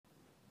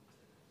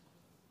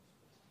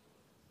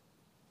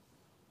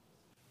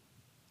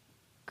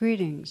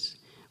Greetings.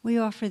 We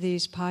offer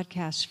these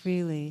podcasts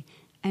freely,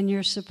 and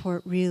your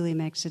support really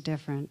makes a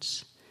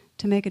difference.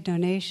 To make a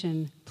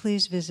donation,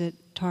 please visit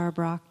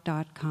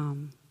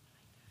tarabrach.com.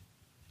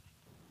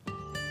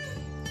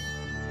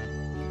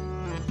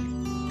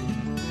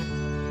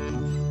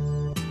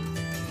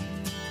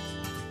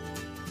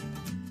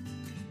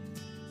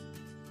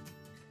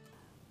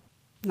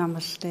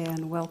 Namaste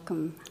and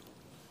welcome.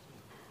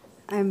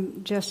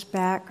 I'm just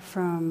back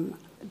from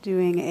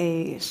doing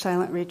a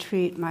silent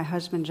retreat. My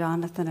husband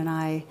Jonathan and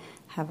I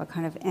have a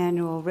kind of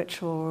annual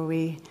ritual where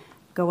we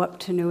go up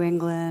to New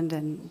England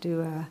and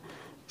do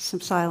some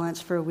silence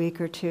for a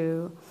week or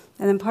two.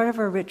 And then part of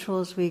our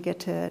ritual is we get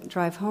to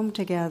drive home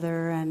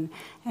together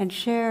and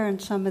share in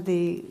some of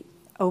the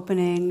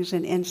openings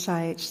and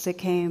insights that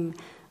came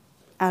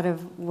out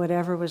of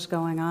whatever was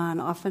going on,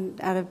 often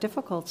out of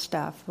difficult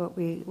stuff, what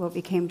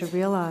we came to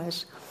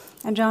realize.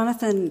 And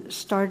Jonathan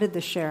started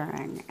the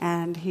sharing,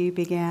 and he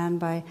began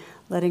by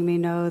letting me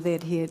know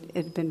that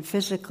it been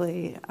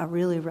physically a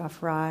really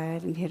rough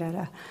ride, and he'd had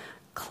a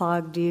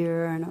clogged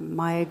ear and a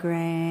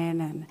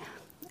migraine,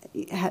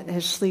 and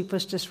his sleep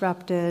was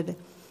disrupted.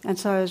 And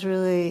so I was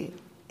really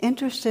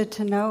interested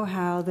to know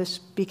how this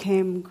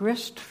became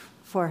grist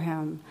for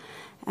him.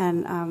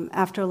 And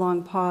after a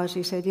long pause,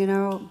 he said,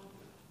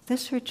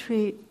 this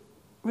retreat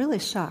really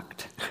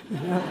sucked.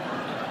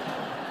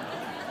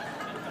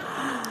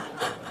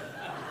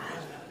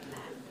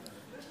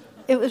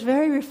 It was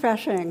very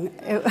refreshing.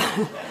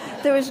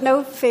 There was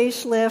no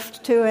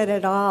facelift to it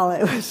at all.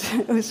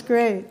 It was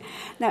great.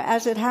 Now,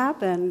 as it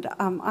happened,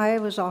 I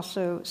was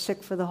also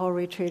sick for the whole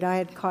retreat. I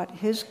had caught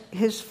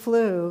his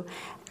flu,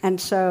 and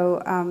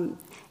so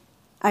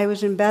I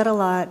was in bed a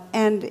lot.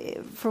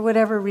 And for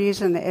whatever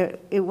reason,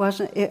 it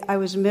wasn't. I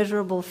was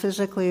miserable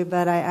physically,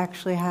 but I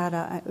actually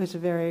it was a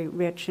very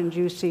rich and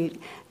juicy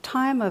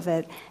time of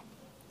it.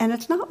 And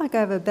it's not like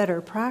I have a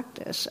better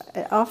practice.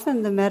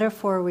 Often the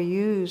metaphor we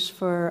use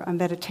for a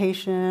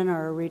meditation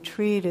or a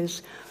retreat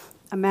is,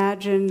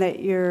 imagine that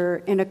you're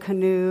in a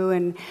canoe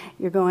and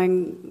you're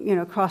going,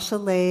 across a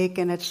lake,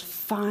 and it's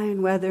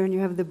fine weather, and you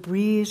have the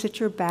breeze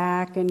at your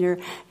back, and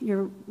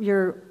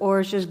your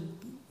oars just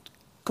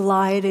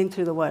gliding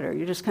through the water.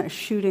 You're just kind of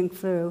shooting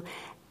through.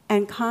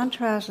 And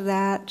contrast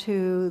that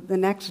to the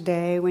next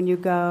day when you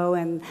go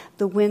and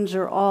the winds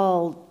are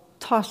all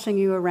tossing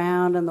you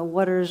around and the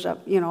water's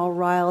up, all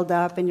riled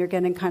up, and you're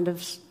getting kind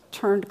of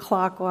turned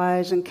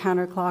clockwise and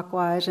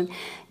counterclockwise, and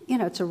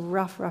it's a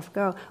rough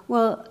go.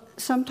 Well,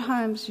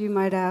 sometimes you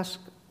might ask,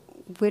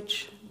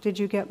 which did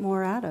you get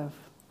more out of?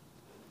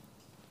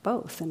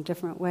 Both in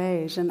different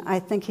ways. And I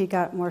think he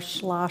got more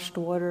sloshed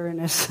water in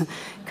his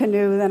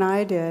canoe than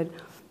I did.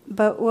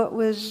 But what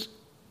was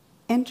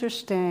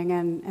interesting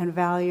and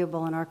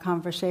valuable in our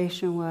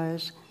conversation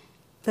was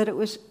that it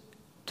was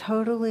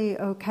totally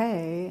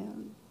okay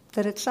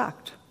that it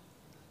sucked.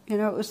 It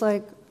was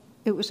like,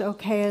 it was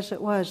okay as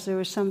it was. There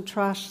was some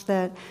trust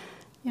that,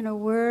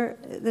 we're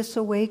this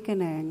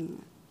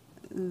awakening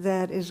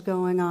that is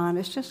going on,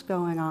 it's just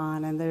going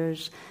on, and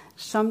there's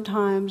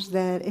sometimes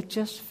that it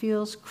just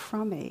feels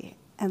crummy.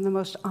 And the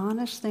most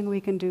honest thing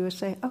we can do is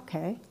say,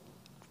 okay,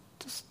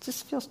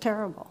 this feels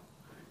terrible.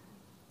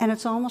 And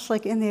it's almost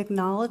like in the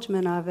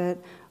acknowledgement of it,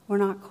 we're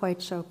not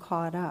quite so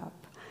caught up.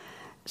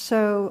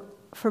 So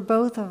for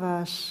both of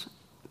us,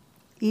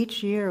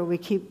 each year we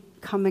keep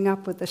coming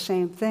up with the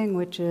same thing,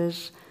 which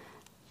is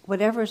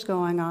whatever's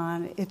going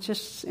on, it's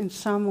just in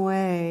some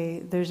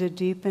way there's a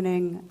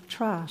deepening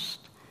trust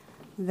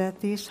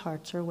that these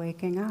hearts are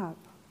waking up,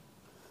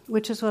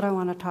 which is what I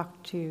want to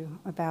talk to you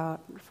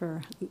about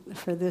for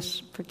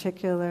this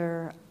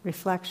particular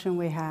reflection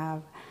we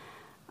have,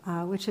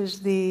 which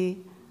is the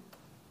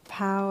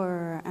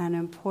power and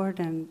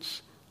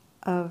importance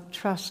of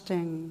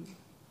trusting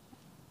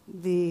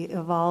the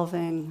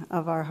evolving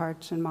of our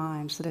hearts and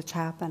minds, that it's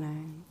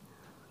happening.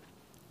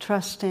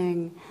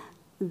 Trusting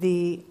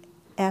the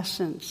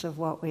essence of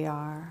what we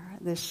are,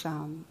 this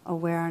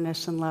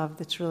awareness and love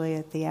that's really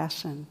at the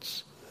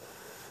essence.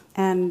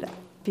 And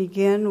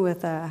begin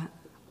with a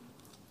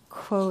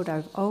quote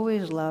I've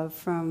always loved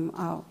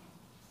from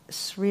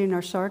Sri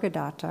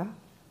Nisargadatta.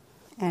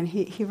 And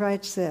he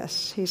writes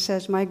this. He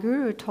says, "My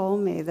guru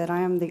told me that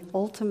I am the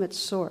ultimate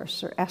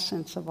source or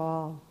essence of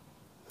all.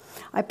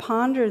 I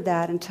pondered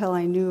that until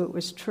I knew it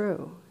was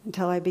true,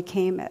 until I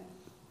became it."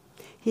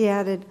 He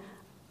added,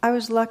 "I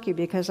was lucky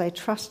because I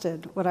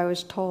trusted what I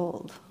was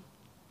told."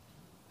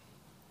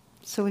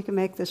 So we can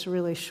make this a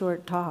really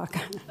short talk.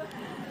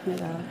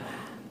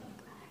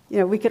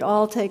 We could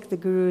all take the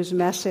guru's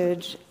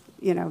message.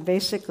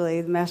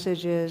 Basically the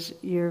message is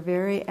your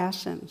very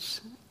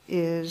essence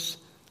is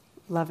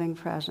loving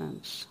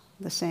presence.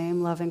 The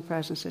same loving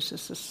presence is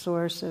just the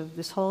source of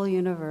this whole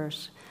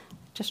universe.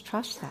 Just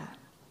trust that.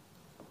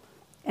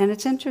 And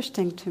it's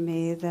interesting to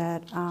me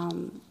that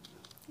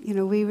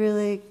we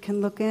really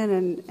can look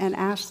in and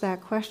ask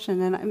that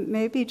question. And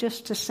maybe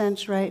just to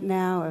sense right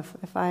now,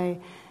 if I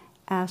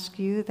ask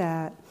you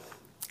that,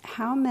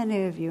 how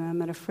many of you, I'm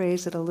going to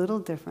phrase it a little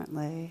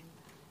differently,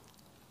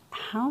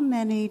 how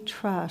many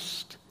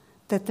trust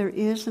that there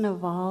is an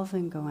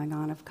evolving going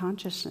on of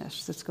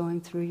consciousness that's going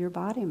through your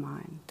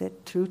body-mind,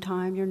 that through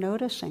time you're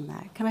noticing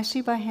that. Can I see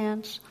by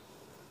hands?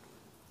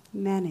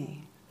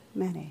 Many,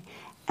 many.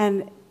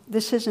 And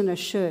this isn't a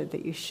should,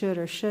 that you should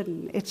or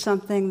shouldn't. It's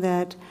something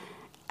that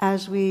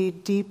as we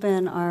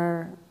deepen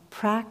our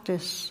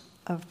practice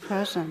of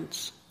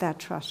presence, that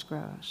trust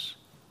grows,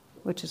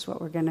 which is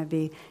what we're going to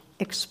be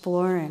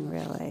exploring,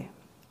 really.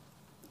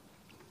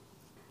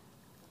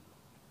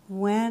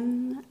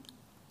 When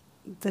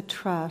the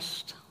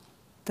trust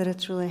that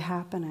it's really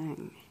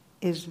happening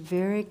is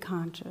very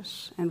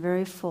conscious and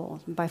very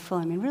full, and by full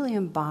I mean really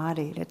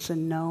embodied, it's a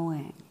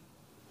knowing,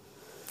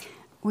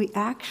 we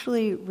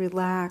actually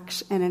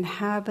relax and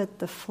inhabit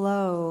the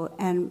flow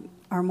and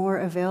are more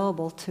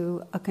available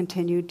to a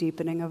continued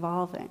deepening,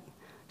 evolving.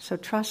 So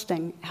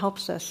trusting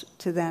helps us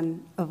to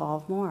then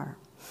evolve more.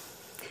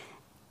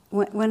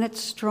 When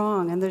it's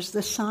strong, and there's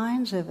the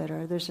signs of it,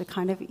 or there's a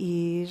kind of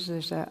ease,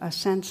 there's a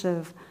sense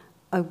of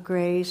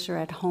grace or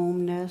at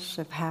homeness,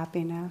 of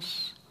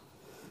happiness.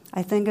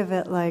 I think of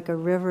it like a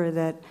river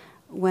that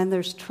when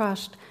there's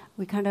trust,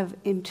 we kind of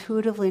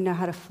intuitively know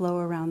how to flow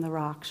around the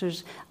rocks.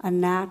 There's a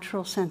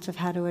natural sense of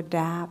how to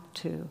adapt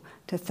to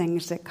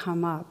things that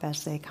come up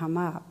as they come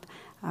up.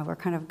 We're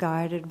kind of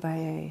guided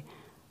by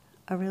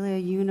a really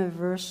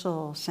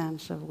universal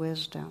sense of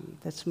wisdom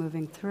that's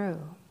moving through.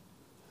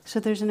 So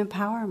there's an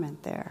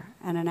empowerment there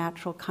and a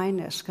natural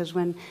kindness, because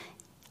when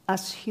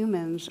us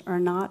humans are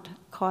not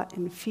caught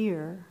in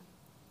fear,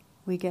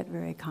 we get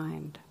very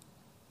kind.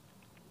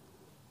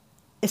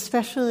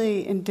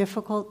 Especially in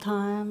difficult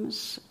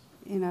times,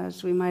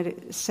 as we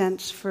might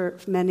sense for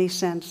many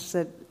sense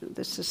that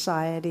the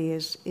society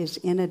is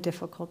in a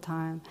difficult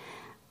time,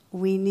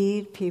 we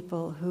need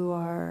people who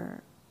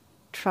are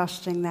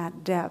trusting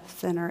that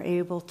depth and are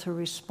able to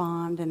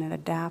respond in an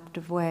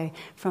adaptive way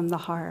from the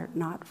heart,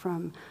 not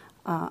from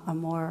a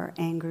more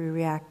angry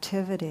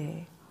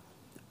reactivity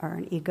or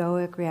an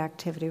egoic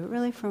reactivity, but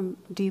really from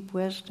deep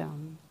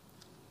wisdom.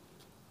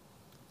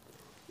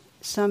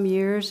 Some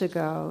years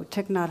ago,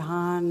 Thich Nhat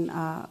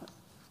Hanh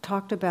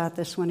talked about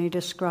this when he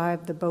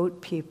described the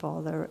boat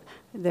people.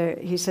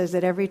 He says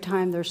that every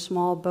time their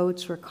small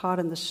boats were caught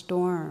in the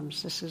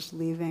storms, this is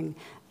leaving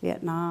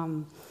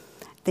Vietnam,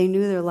 they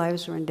knew their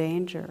lives were in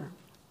danger.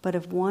 But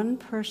if one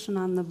person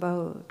on the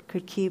boat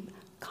could keep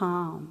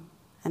calm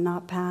and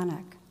not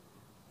panic,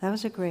 that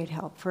was a great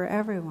help for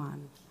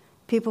everyone.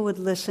 People would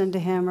listen to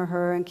him or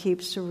her and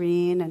keep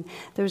serene, and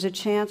there was a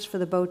chance for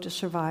the boat to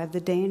survive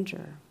the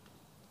danger.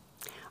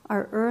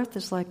 Our earth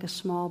is like a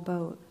small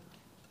boat.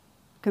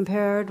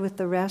 Compared with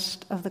the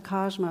rest of the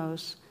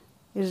cosmos,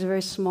 it is a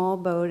very small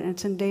boat, and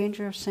it's in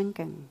danger of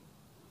sinking.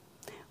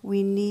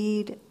 We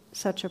need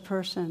such a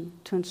person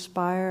to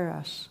inspire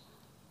us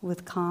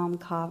with calm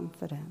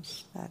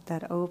confidence,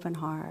 that open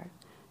heart,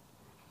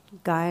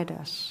 guide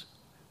us.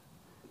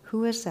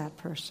 Who is that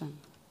person?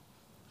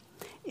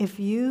 If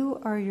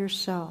you are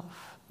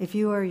yourself, if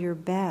you are your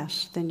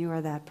best, then you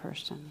are that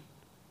person.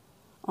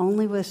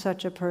 Only with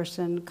such a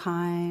person,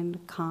 kind,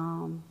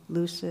 calm,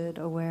 lucid,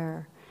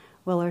 aware,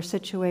 will our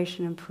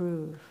situation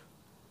improve.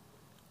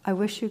 I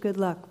wish you good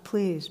luck.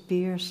 Please be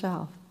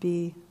yourself.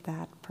 Be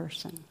that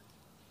person.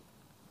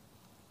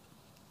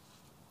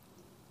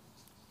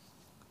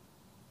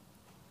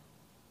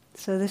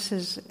 So this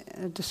is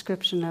a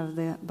description of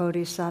the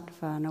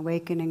bodhisattva, an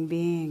awakening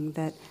being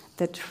that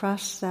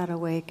trusts that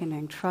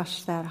awakening,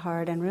 trusts that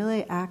heart, and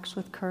really acts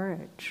with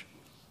courage.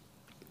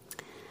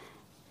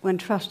 When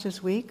trust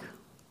is weak,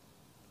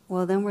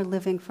 well, then we're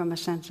living from a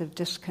sense of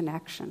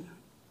disconnection.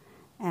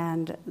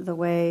 And the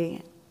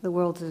way the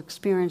world is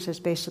experienced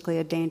is basically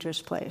a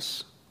dangerous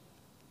place.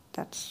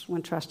 That's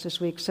when trust is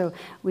weak. So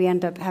we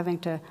end up having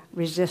to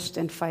resist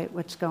and fight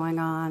what's going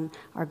on,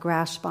 or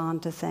grasp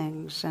onto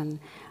things, and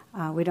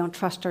we don't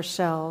trust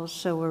ourselves,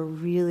 so we're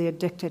really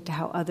addicted to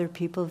how other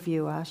people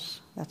view us.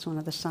 That's one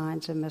of the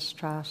signs of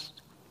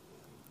mistrust.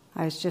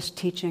 I was just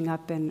teaching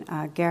up in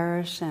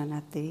Garrison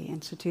at the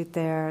institute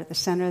there, the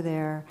center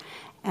there,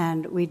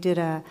 and we did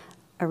a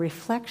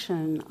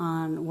reflection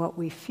on what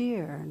we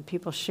fear. And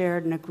people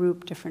shared in a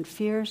group different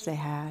fears they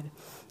had.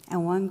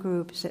 And one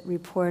group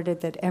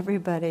reported that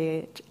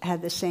everybody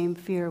had the same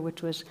fear,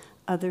 which was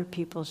other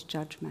people's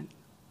judgment.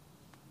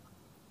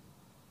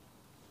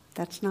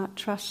 That's not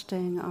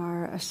trusting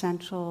our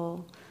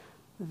essential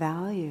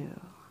value,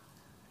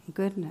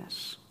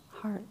 goodness,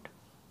 heart.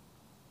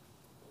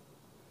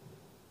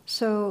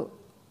 So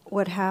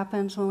what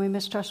happens when we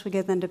mistrust? We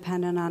get then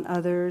dependent on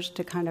others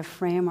to kind of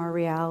frame our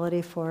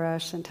reality for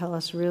us and tell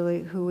us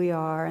really who we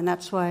are. And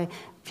that's why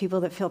people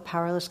that feel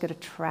powerless get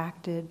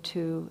attracted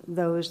to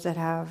those that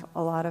have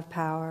a lot of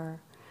power.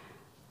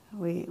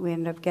 We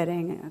end up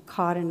getting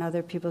caught in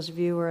other people's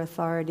view or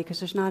authority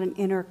because there's not an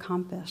inner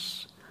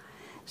compass.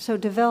 So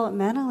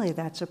developmentally,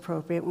 that's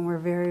appropriate. When we're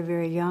very,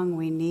 very young,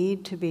 we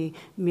need to be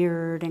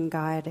mirrored and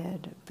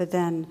guided. But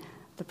then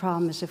the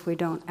problem is if we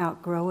don't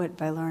outgrow it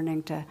by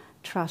learning to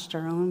trust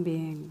our own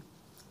being.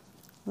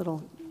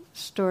 Little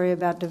story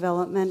about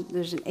development.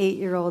 There's an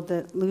 8-year-old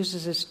that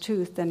loses his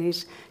tooth, and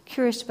he's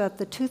curious about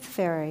the tooth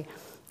fairy.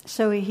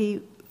 So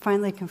he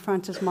finally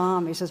confronts his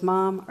mom. He says,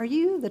 "Mom, are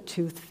you the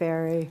tooth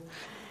fairy?"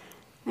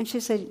 And she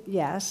said,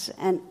 "Yes."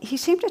 And he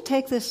seemed to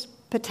take this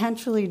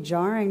potentially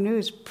jarring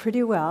news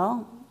pretty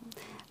well.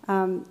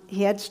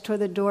 He heads toward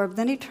the door, but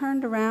then he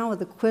turned around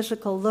with a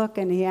quizzical look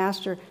and he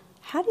asked her,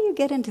 "How do you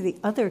get into the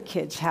other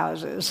kids'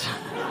 houses?"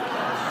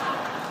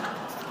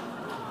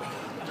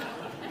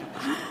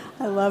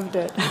 I loved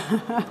it.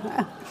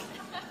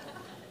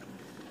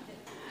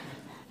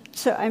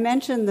 So I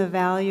mentioned the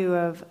value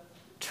of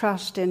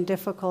trust in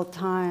difficult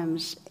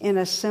times in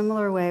a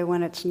similar way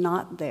when it's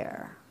not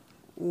there,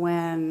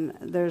 when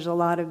there's a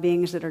lot of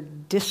beings that are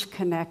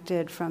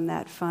disconnected from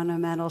that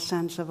fundamental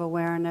sense of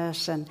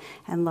awareness and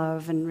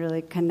love and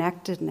really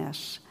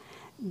connectedness,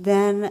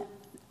 then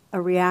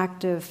a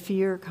reactive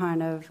fear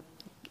kind of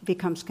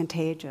becomes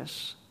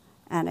contagious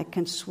and it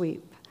can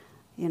sweep.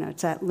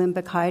 It's that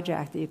limbic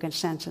hijack that you can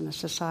sense in a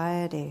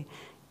society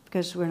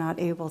because we're not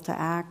able to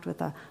act with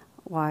a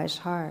wise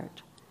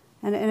heart.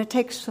 And it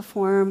takes the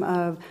form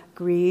of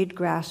greed,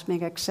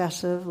 grasping,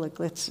 excessive, like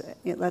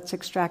let's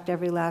extract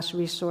every last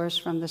resource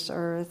from this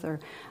earth, or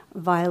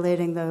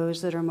violating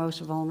those that are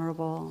most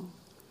vulnerable.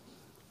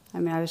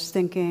 I was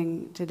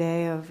thinking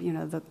today of,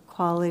 the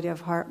quality of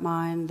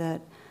heart-mind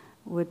that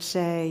would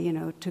say,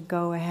 to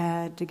go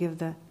ahead, to give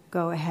the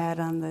go-ahead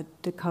on the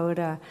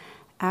Dakota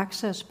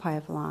access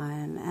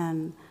pipeline.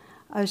 And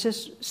I was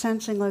just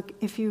sensing, look,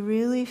 if you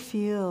really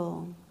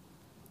feel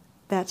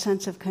that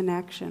sense of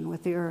connection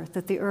with the earth,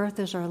 that the earth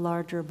is our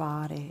larger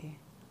body.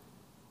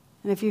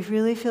 And if you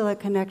really feel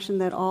that connection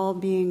that all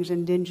beings,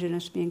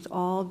 indigenous beings,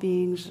 all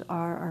beings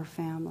are our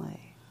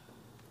family.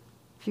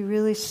 If you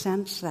really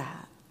sense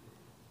that,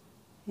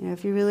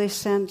 if you really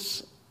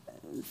sense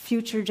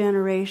future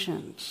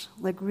generations,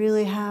 like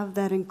really have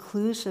that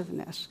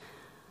inclusiveness,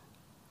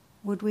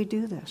 would we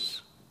do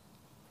this?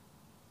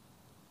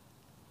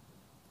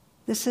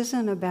 This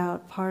isn't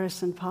about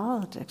partisan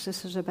politics.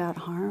 This is about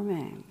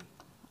harming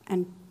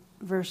and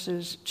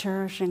versus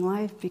cherishing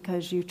life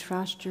because you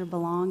trust your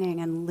belonging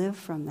and live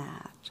from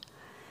that.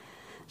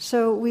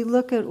 So we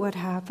look at what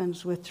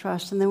happens with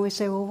trust, and then we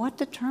say, well, what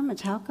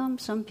determines? How come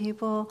some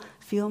people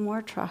feel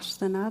more trust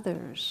than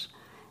others?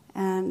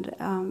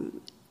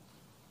 And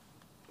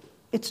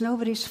it's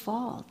nobody's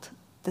fault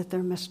that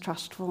they're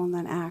mistrustful and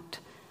then act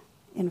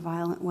in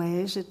violent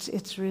ways.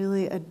 It's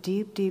really a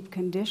deep, deep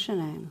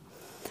conditioning.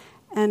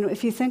 And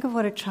if you think of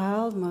what a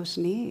child most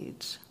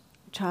needs,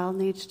 a child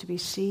needs to be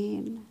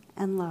seen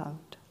and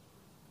loved.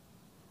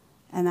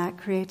 And that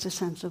creates a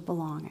sense of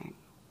belonging.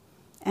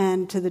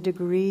 And to the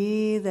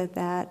degree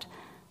that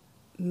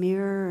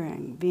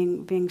mirroring,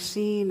 being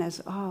seen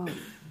as, oh,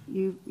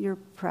 you're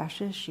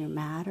precious, you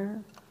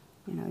matter.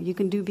 You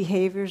can do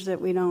behaviors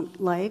that we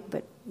don't like,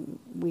 but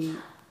we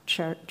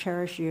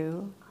cherish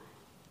you.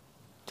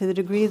 To the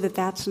degree that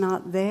that's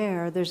not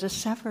there, there's a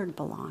severed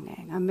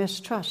belonging, a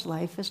mistrust.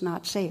 Life is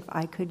not safe.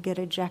 I could get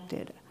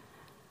ejected.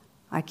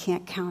 I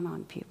can't count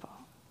on people.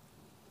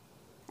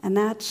 And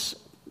that's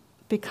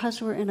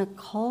because we're in a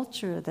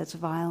culture that's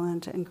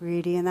violent and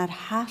greedy, and that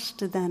has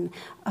to then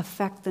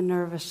affect the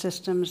nervous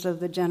systems of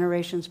the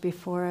generations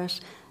before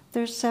us.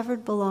 There's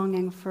severed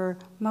belonging for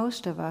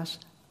most of us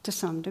to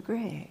some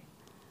degree.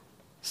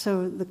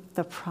 So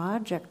the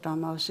project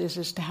almost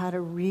is to how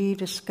to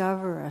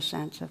rediscover a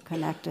sense of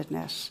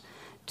connectedness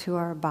to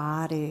our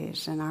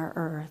bodies and our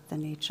earth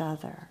and each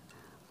other.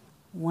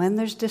 When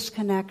there's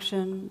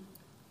disconnection,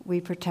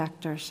 we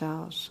protect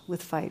ourselves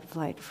with fight,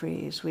 flight,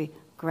 freeze. We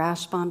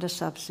grasp onto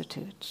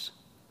substitutes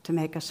to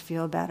make us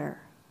feel better,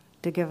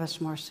 to give us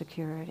more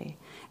security.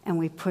 And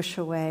we push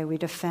away, we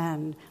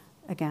defend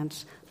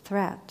against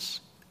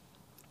threats.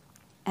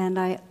 And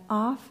I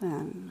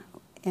often,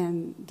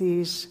 in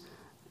these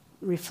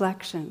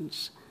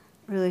reflections,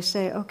 really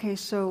say, okay,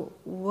 so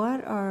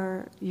what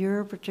are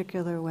your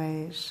particular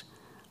ways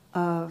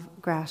of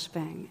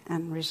grasping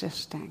and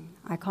resisting?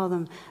 I call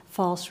them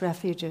false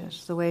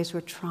refuges, the ways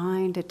we're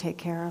trying to take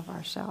care of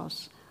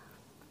ourselves,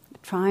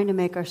 trying to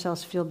make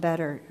ourselves feel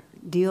better,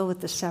 deal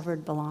with the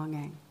severed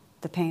belonging,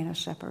 the pain of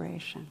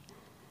separation.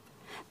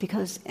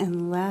 Because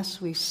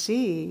unless we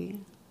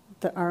see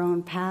our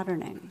own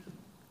patterning,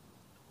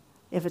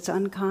 if it's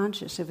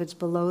unconscious, if it's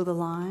below the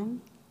line,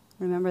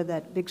 remember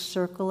that big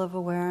circle of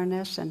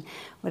awareness, and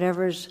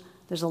there's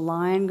a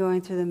line going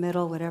through the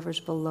middle,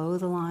 whatever's below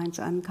the line's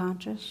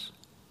unconscious,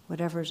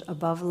 whatever's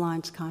above the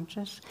line's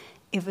conscious.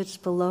 If it's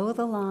below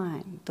the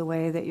line, the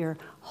way that you're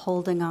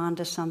holding on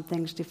to some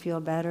things to feel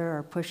better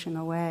or pushing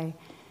away,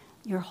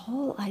 your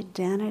whole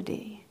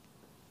identity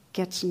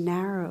gets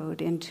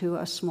narrowed into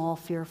a small,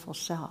 fearful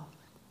self.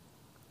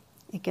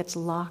 It gets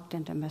locked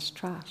into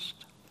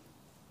mistrust.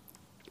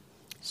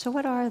 So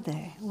what are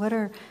they? What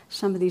are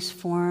some of these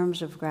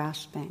forms of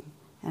grasping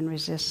and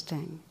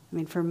resisting?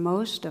 For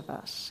most of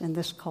us in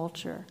this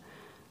culture,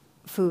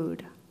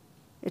 food.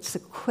 It's the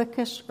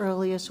quickest,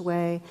 earliest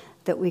way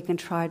that we can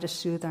try to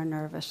soothe our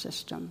nervous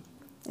system.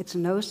 It's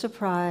no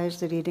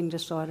surprise that eating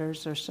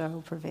disorders are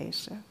so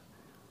pervasive.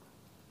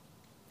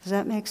 Does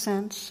that make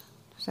sense?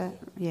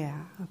 Yeah,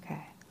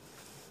 okay.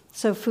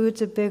 So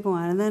food's a big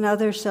one. And then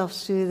other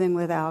self-soothing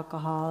with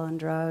alcohol and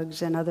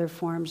drugs and other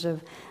forms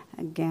of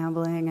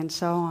gambling and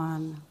so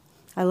on.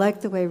 I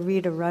like the way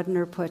Rita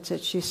Rudner puts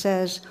it. She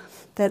says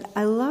that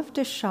I love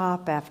to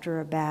shop after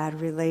a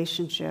bad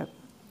relationship.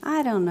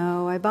 I don't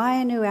know. I buy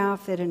a new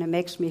outfit and it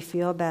makes me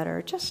feel better.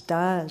 It just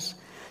does.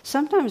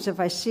 Sometimes if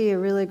I see a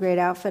really great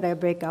outfit, I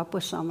break up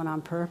with someone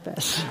on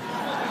purpose.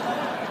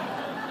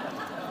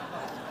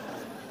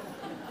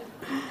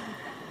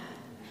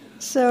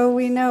 So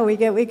we know we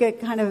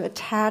get kind of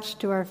attached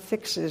to our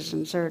fixes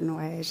in certain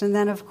ways. And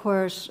then, of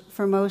course,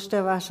 for most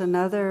of us,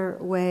 another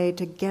way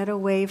to get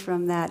away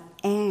from that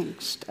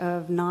angst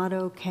of not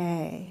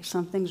okay,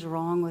 something's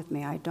wrong with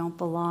me, I don't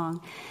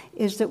belong,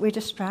 is that we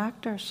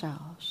distract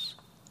ourselves.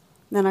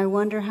 And I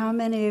wonder how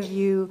many of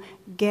you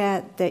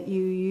get that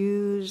you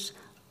use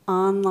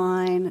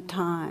online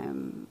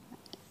time.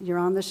 You're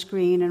on the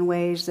screen in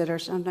ways that are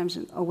sometimes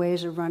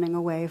ways of running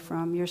away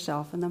from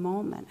yourself in the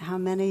moment. How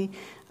many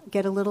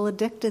get a little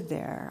addicted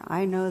there?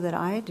 I know that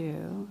I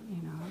do,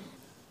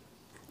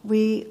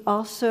 We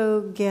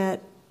also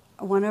get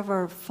one of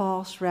our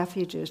false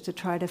refuges to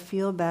try to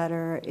feel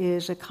better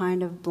is a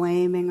kind of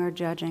blaming or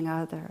judging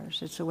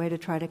others. It's a way to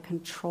try to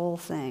control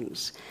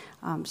things,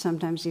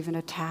 sometimes even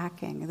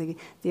attacking.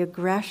 The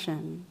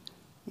aggression,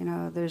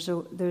 there's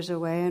a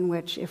way in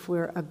which if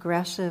we're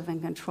aggressive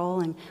and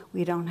controlling,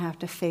 we don't have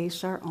to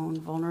face our own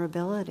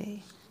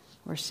vulnerability.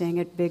 We're seeing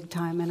it big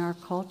time in our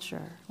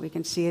culture. We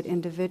can see it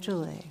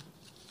individually.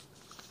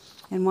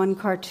 In one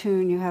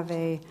cartoon, you have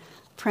a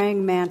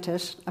praying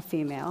mantis, a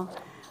female,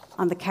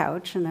 on the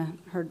couch, and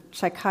her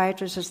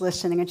psychiatrist is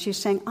listening, and she's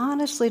saying,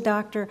 honestly,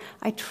 doctor,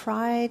 I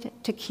tried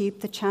to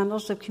keep the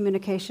channels of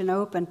communication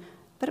open,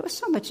 but it was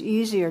so much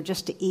easier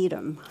just to eat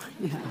them.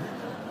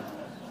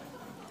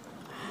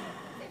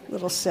 A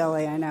little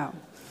silly, I know.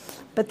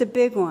 But the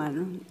big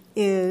one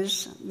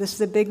is, this is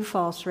the big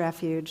false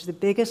refuge, the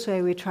biggest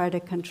way we try to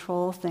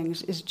control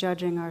things is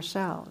judging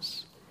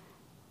ourselves.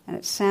 And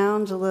it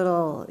sounds a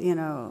little,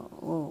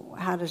 well,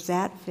 how does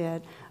that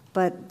fit?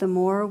 But the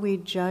more we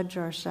judge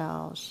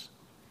ourselves,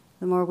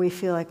 the more we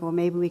feel like, well,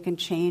 maybe we can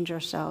change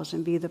ourselves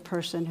and be the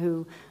person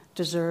who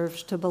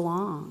deserves to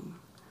belong.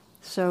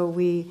 So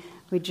we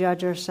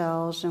judge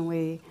ourselves and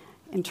we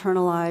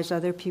internalize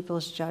other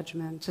people's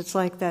judgments. It's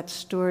like that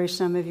story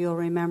some of you will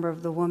remember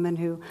of the woman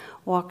who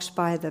walks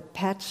by the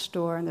pet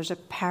store and there's a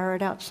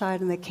parrot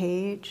outside in the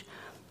cage.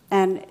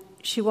 And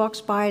she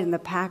walks by it and the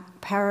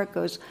parrot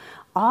goes,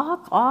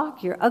 "Awk,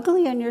 awk, you're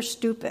ugly and you're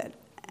stupid."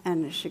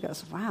 And she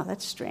goes, "Wow,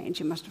 that's strange.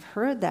 You must have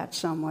heard that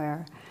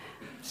somewhere."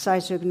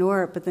 Decides to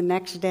ignore it, but the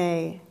next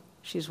day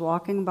she's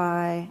walking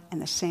by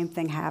and the same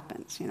thing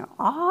happens.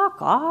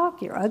 "Awk,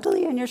 awk, you're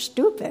ugly and you're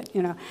stupid."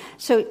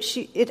 So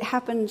it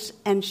happens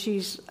and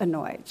she's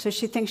annoyed. So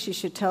she thinks she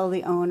should tell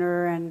the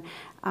owner and,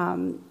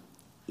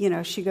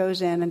 she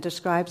goes in and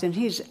describes it. And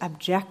he's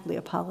abjectly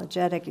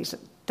apologetic. He said,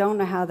 don't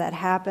know how that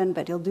happened,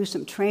 but he'll do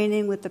some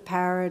training with the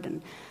parrot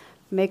and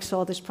makes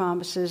all these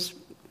promises.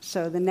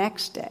 So the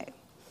next day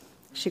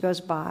she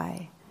goes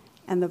by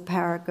and the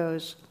parrot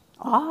goes,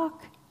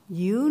 "Awk,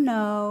 you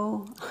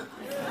know."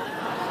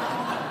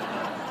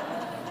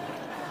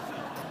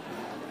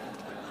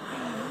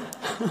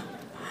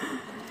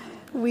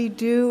 We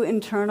do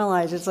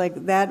internalize. It's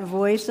like that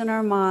voice in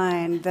our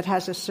mind that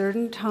has a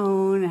certain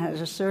tone, has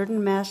a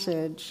certain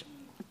message,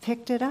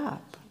 picked it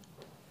up.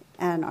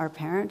 And our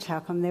parents,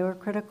 how come they were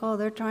critical?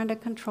 They're trying to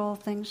control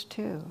things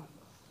too.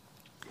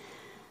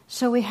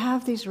 So we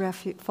have these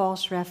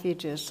false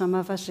refuges. Some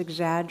of us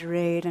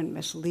exaggerate and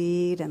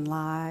mislead and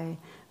lie.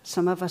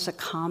 Some of us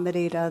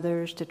accommodate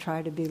others to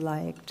try to be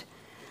liked.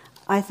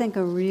 I think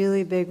a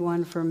really big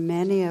one for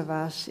many of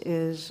us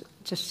is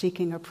just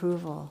seeking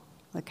approval.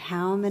 Like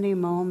how many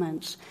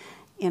moments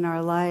in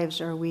our lives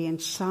are we in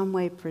some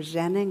way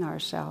presenting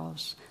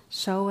ourselves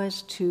so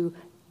as to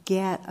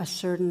get a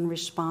certain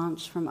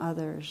response from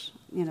others,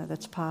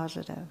 that's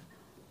positive,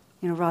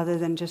 rather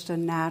than just a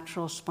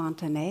natural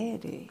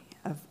spontaneity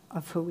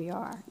of who we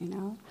are,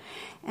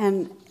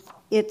 And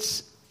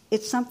it's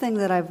something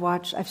that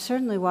I've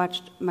certainly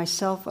watched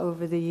myself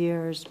over the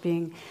years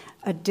being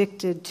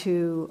addicted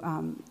to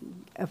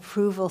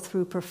approval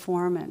through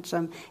performance.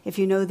 If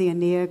you know the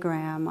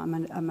Enneagram,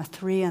 I'm a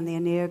 3 on the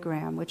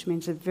Enneagram, which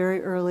means that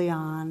very early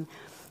on,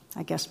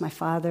 I guess my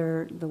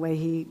father, the way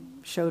he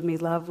showed me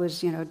love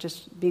was,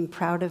 just being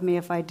proud of me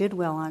if I did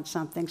well on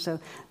something. So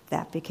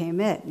that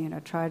became it,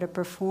 try to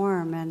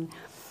perform. And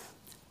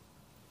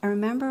I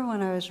remember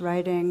when I was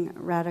writing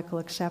Radical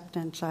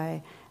Acceptance,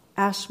 I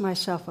asked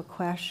myself a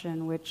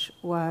question, which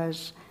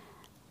was,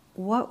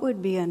 what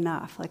would be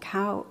enough? Like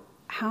how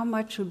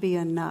much would be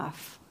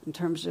enough in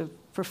terms of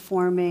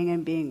performing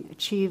and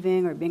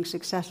achieving or being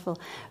successful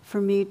for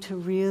me to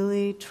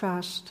really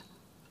trust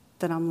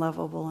that I'm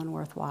lovable and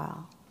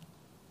worthwhile?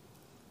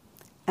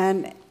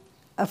 And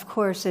of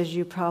course, as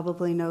you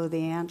probably know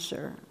the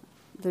answer,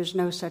 there's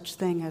no such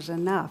thing as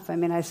enough.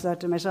 I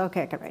thought to myself,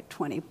 okay, I could write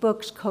 20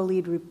 books,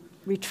 co-lead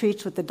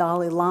retreats with the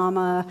Dalai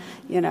Lama,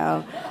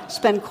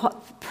 spend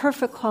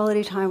perfect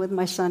quality time with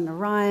my son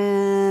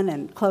Narayan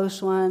and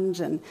close ones,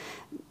 and,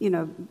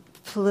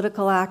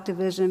 political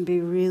activism,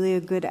 be really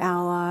a good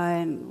ally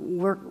and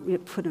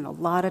put in a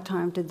lot of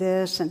time to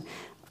this, and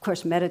of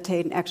course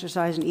meditate and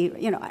exercise and eat.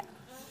 I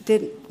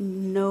did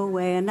no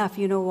way enough.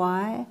 You know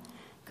why?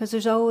 Because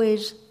there's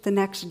always the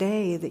next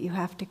day that you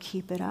have to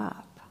keep it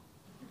up.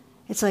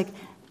 It's like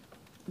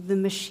the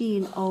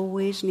machine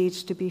always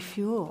needs to be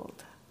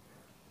fueled.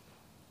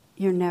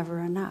 You're never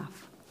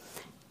enough.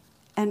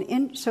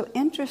 And so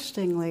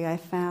interestingly, I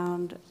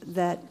found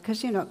that,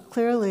 because,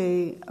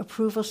 clearly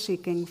approval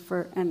seeking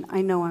and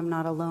I know I'm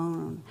not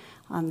alone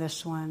on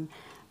this one,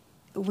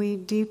 we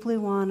deeply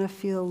want to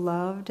feel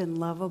loved and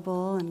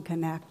lovable and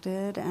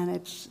connected, and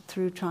it's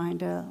through trying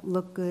to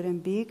look good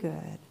and be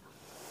good.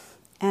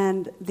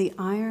 And the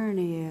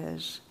irony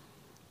is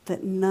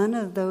that none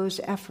of those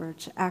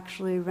efforts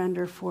actually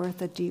render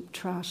forth a deep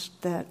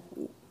trust that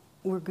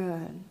we're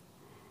good.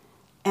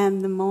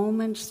 And the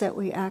moments that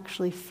we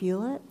actually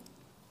feel it,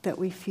 that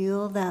we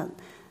feel that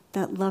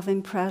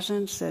loving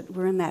presence, that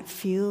we're in that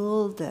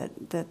field,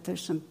 that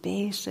there's some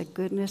basic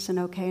goodness and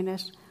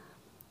okayness,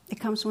 it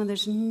comes when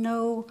there's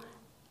no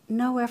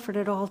effort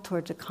at all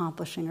towards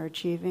accomplishing or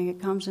achieving.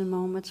 It comes in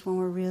moments when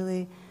we're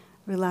really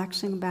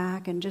relaxing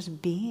back and just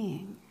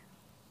being,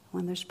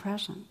 when there's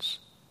presence.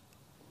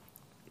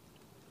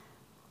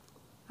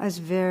 I was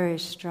very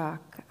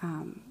struck.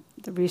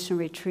 The recent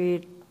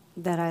retreat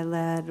that I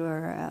led,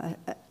 where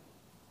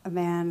a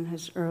man in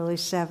his early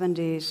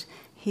 70s,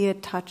 he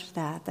had touched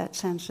that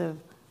sense of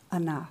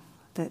enough,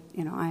 that,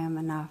 I am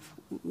enough,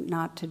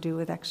 not to do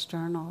with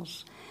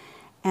externals.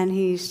 And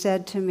he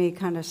said to me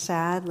kind of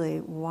sadly,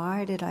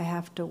 why did I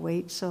have to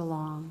wait so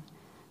long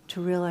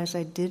to realize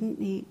I didn't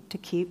need to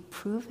keep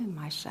proving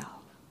myself?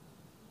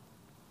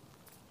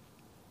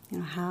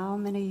 How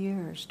many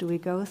years do we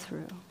go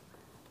through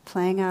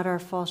playing out our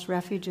false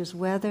refuges,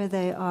 whether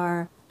they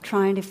are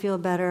trying to feel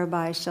better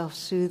by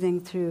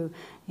self-soothing through,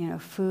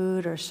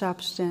 food or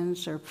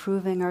substance, or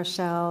proving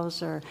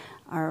ourselves,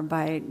 or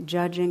by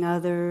judging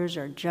others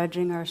or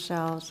judging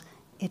ourselves.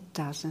 It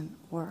doesn't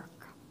work.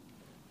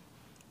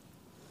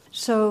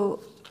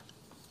 So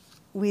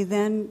we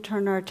then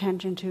turn our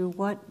attention to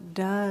what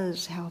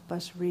does help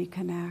us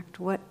reconnect,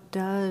 what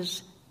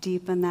does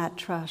deepen that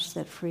trust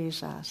that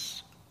frees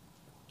us.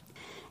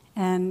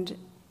 And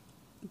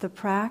the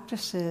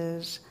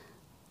practices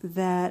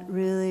that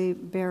really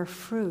bear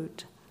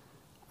fruit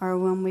are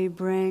when we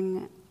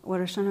bring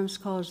what are sometimes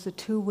called as the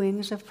two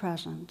wings of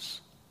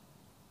presence,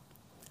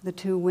 the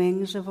two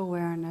wings of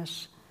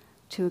awareness,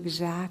 to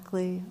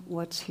exactly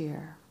what's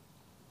here.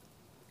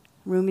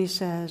 Rumi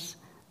says,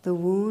 the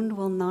wound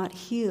will not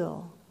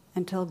heal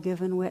until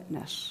given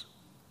witness.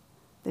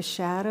 The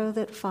shadow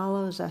that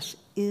follows us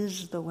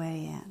is the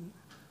way in.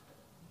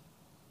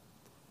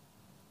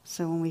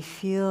 So when we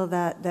feel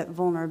that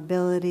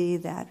vulnerability,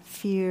 that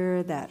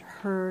fear, that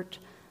hurt,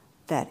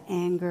 that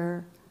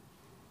anger,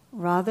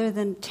 rather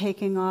than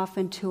taking off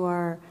into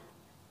our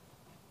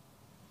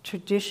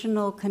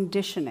traditional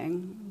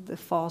conditioning, the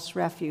false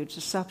refuge,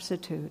 the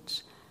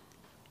substitutes,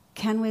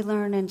 can we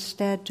learn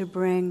instead to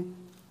bring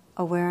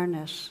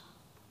awareness,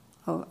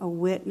 a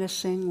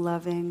witnessing,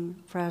 loving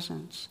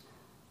presence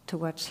to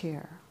what's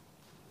here?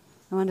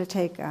 I want to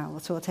take, so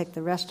we'll take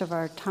the rest of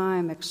our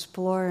time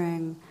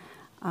exploring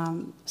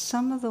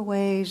some of the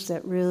ways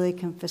that really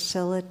can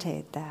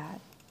facilitate that.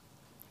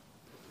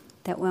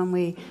 That when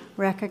we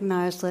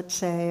recognize, let's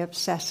say,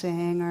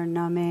 obsessing or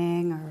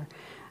numbing or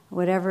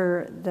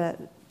whatever the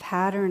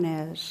pattern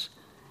is,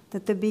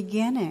 that the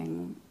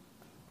beginning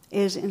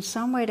is in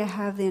some way to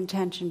have the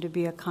intention to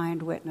be a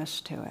kind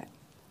witness to it.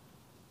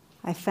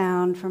 I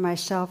found for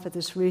myself at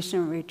this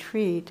recent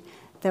retreat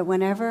that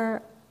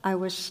whenever I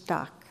was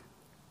stuck,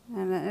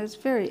 and it's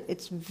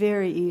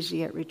very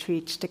easy at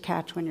retreats to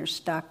catch when you're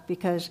stuck,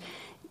 because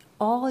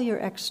all your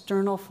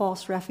external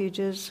false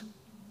refuges,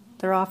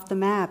 they're off the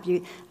map.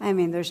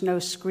 There's no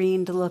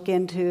screen to look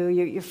into.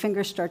 Your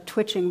fingers start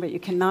twitching, but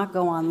you cannot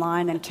go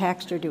online and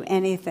text or do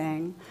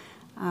anything.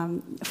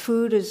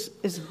 Food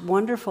is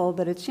wonderful,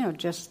 but it's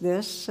just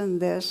this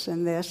and this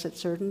and this at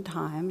certain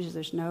times.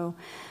 There's no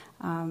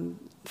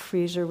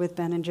freezer with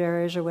Ben &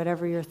 Jerry's or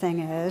whatever your thing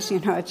is.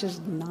 It's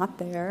just not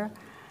there.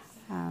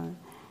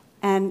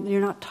 And you're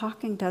not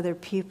talking to other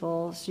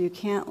people, so you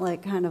can't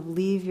kind of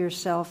leave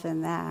yourself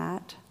in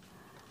that.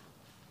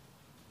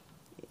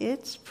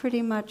 It's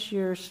pretty much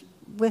you're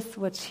with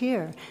what's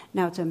here.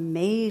 Now, it's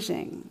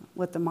amazing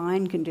what the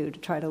mind can do to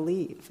try to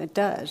leave. It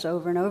does,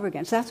 over and over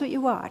again. So that's what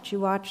you watch. You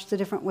watch the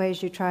different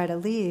ways you try to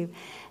leave,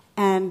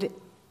 and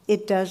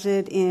it does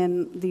it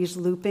in these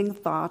looping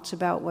thoughts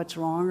about what's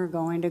wrong or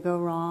going to go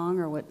wrong,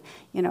 or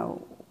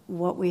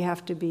what we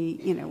have to be,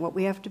 what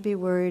we have to be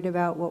worried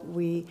about, what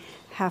we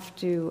have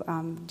to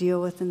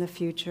deal with in the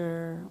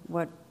future,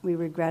 what we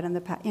regret in the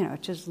past.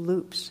 It just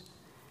loops.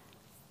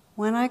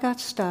 When I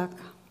got stuck,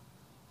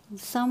 in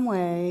some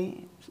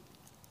way,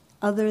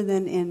 other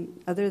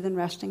than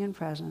resting in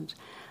presence,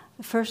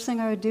 the first thing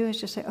I would do is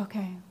just say,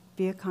 okay,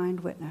 be a kind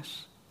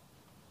witness.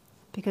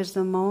 Because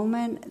the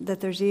moment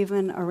that there's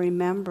even a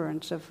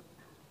remembrance of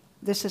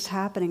this is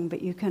happening,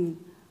 but you can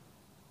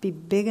be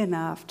big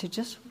enough to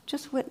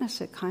just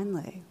witness it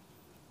kindly,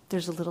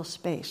 there's a little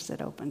space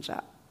that opens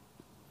up.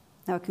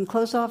 Now it can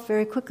close off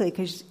very quickly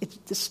because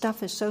the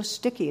stuff is so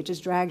sticky, it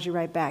just drags you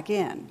right back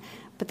in.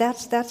 But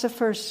that's a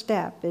first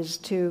step, is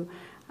to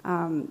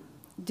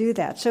do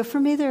that. So for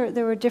me,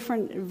 there were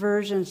different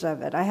versions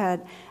of it.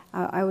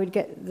 I would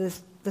get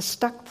the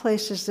stuck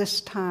places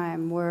this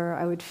time where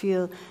I would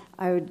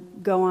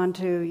go on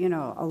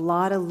to, a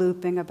lot of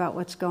looping about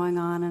what's going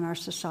on in our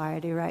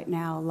society right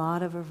now, a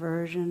lot of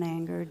aversion,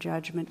 anger,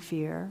 judgment,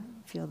 fear.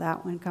 Feel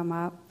that one come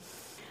up.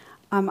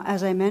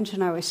 As I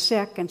mentioned, I was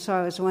sick, and so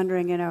I was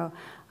wondering,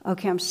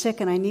 okay, I'm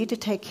sick and I need to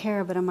take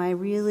care, but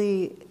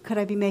could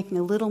I be making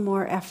a little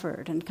more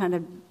effort, and kind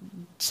of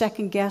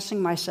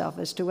second-guessing myself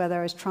as to whether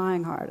I was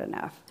trying hard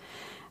enough.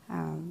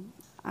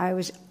 I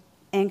was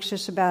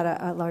anxious about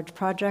a large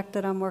project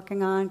that I'm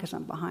working on because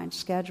I'm behind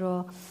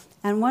schedule.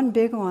 And one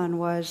big one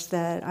was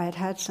that I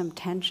had some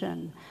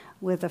tension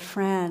with a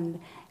friend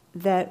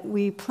that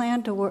we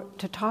planned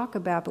to talk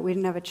about, but we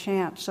didn't have a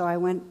chance. So I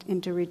went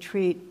into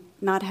retreat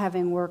not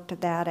having worked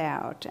that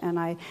out, and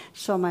I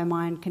saw my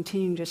mind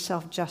continuing to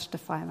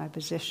self-justify my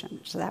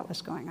position. So that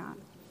was going on.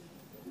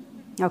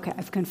 Okay,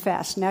 I've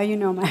confessed. Now you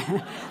know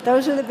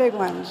those are the big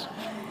ones.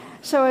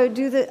 So I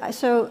do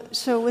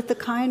So with the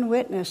kind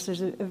witness, there's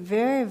a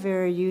very,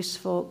 very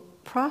useful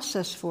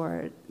process for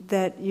it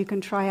that you can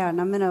try out. And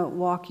I'm going to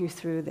walk you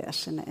through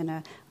this.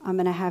 I'm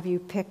going to have you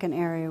pick an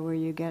area where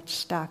you get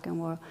stuck,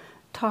 and we'll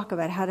talk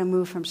about how to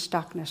move from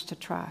stuckness to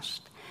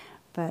trust.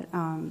 But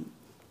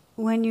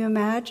when you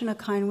imagine a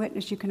kind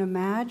witness, you can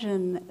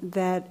imagine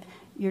that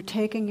you're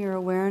taking your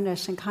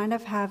awareness and kind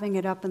of having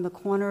it up in the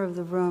corner of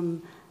the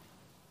room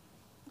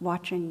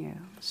watching you.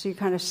 So you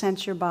kind of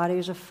sense your body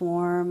as a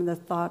form, the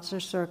thoughts are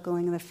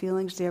circling, the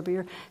feelings there, but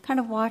you're kind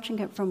of watching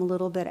it from a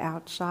little bit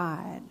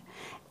outside.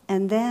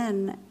 And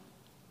then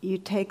you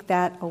take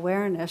that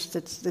awareness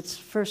that's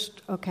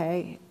first,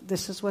 okay,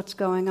 this is what's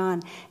going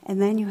on,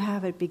 and then you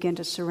have it begin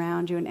to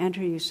surround you and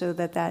enter you, so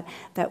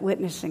that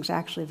witnessing is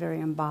actually very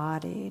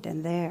embodied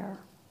and there.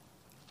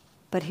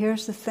 But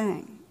here's the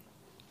thing.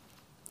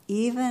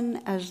 Even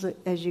as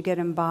you get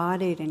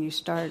embodied and you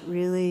start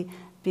really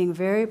being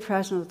very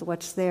present with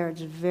what's there,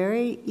 it's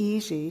very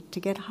easy to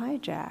get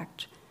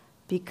hijacked,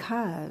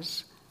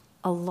 because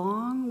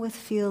along with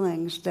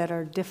feelings that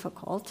are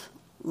difficult,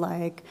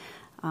 like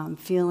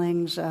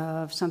feelings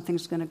of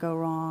something's going to go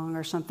wrong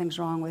or something's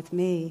wrong with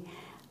me,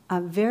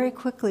 very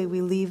quickly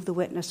we leave the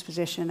witness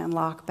position and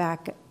lock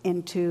back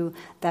into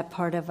that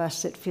part of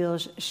us that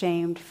feels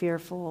shamed,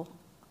 fearful,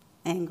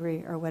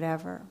 angry, or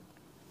whatever.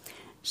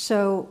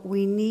 So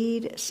we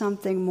need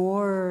something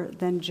more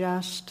than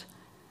just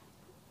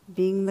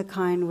being the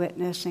kind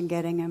witness and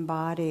getting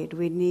embodied.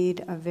 We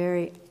need a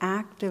very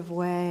active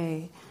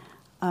way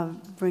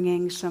of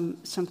bringing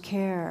some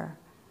care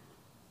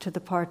to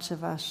the parts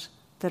of us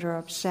that are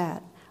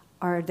upset,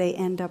 or they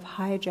end up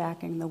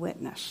hijacking the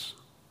witness.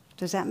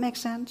 Does that make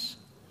sense?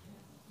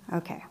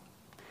 Okay.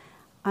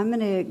 I'm going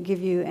to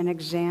give you an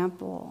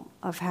example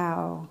of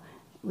how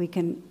we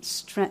can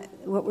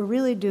what we're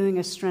really doing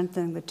is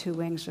strengthening the two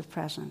wings of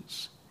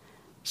presence,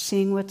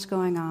 seeing what's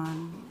going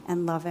on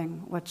and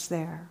loving what's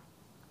there.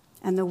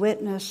 And the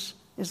witness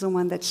is the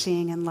one that's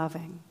seeing and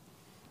loving.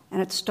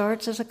 And it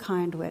starts as a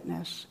kind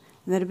witness,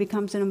 and then it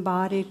becomes an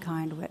embodied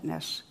kind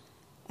witness.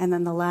 And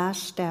then the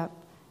last step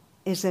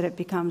is that it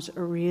becomes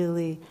a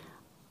really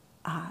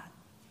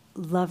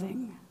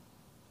loving,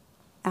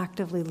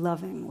 actively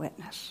loving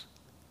witness.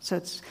 So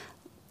it's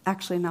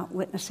actually not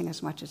witnessing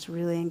as much, it's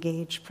really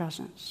engaged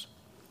presence.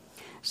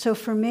 So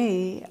for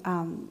me,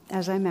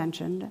 as I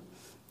mentioned,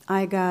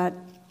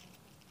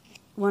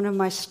 one of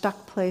my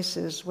stuck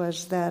places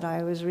was that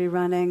I was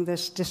rerunning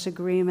this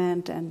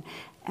disagreement and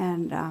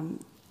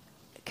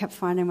kept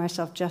finding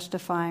myself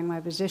justifying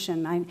my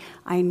position.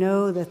 I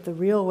know that the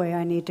real way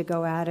I need to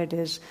go at it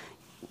is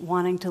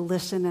wanting to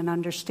listen and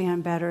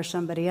understand better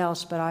somebody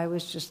else, but I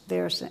was just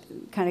there,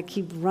 kind of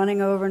keep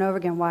running over and over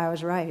again why I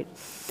was right.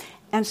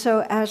 And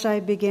so as I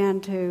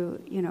began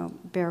to,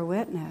 bear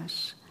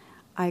witness,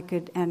 I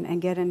could,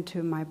 and get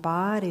into my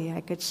body,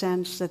 I could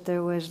sense that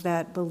there was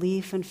that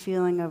belief and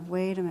feeling of,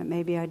 wait a minute,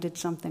 maybe I did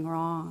something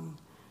wrong,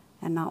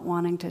 and not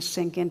wanting to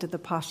sink into the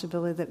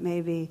possibility that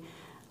maybe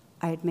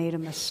I had made a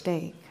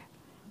mistake.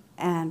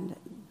 And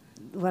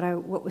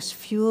what was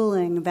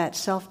fueling that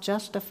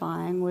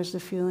self-justifying was the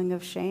feeling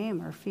of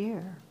shame or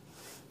fear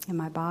in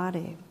my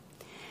body.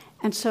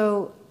 And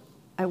so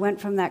I went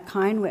from that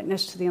kind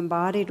witness to the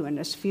embodied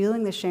witness,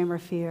 feeling the shame or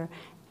fear,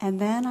 and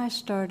then I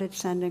started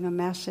sending a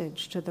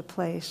message to the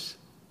place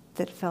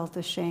that felt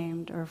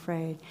ashamed or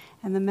afraid.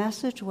 And the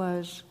message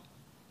was,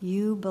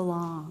 you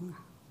belong.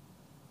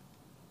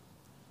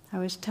 I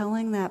was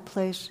telling that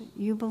place,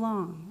 you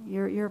belong.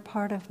 You're a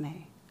part of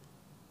me.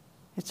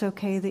 It's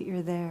okay that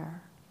you're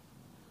there.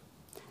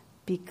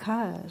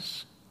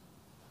 Because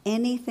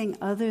anything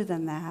other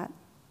than that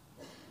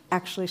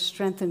actually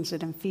strengthens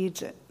it and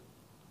feeds it.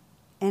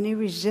 any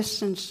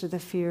resistance to the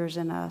fears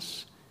in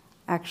us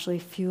actually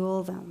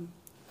fuel them.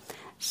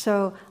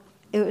 So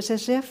it was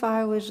as if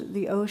I was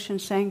the ocean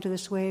saying to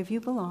this wave,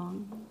 you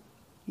belong,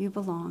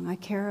 I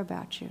care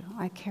about you,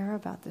 I care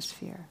about this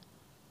fear,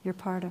 you're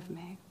part of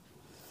me.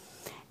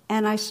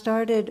 And I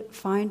started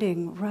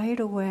finding right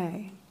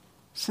away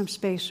some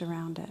space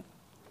around it.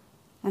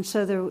 And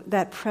so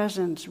that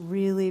presence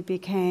really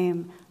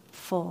became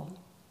full.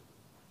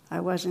 I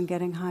wasn't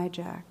getting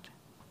hijacked.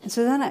 And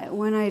so then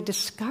when I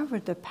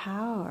discovered the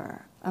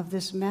power of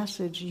this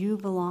message, you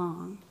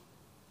belong,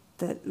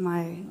 that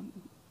my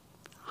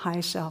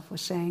high self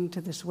was saying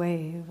to this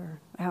wave, or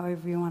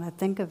however you want to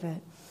think of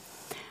it,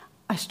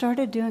 I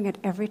started doing it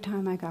every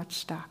time I got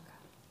stuck.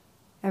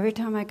 Every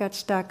time I got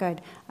stuck,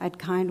 I'd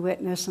kind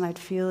witness and I'd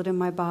feel it in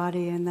my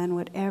body, and then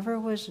whatever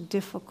was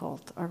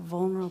difficult or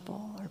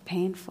vulnerable or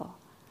painful,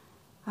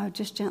 I would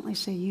just gently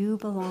say, you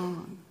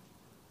belong.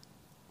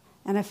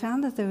 And I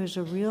found that there was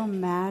a real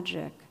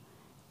magic.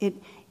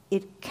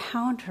 It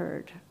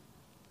countered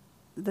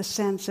the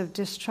sense of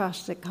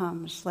distrust that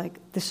comes, like,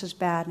 this is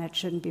bad and it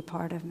shouldn't be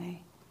part of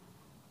me.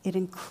 It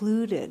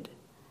included,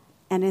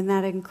 and in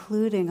that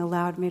including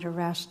allowed me to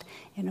rest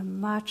in a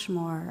much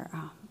more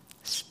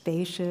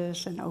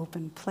spacious and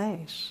open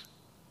place.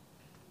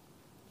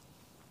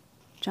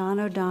 John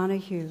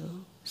O'Donohue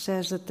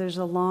says that there's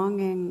a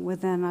longing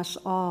within us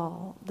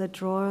all that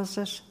draws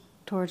us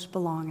towards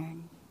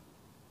belonging,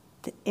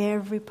 that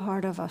every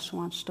part of us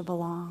wants to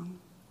belong,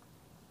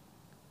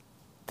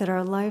 that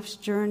our life's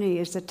journey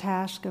is the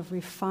task of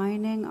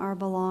refining our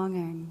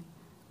belonging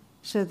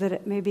so that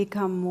it may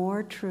become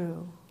more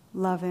true,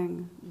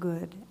 loving,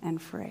 good,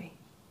 and free.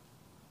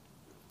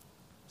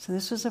 So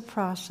this was a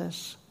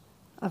process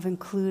of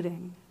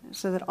including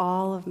so that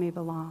all of me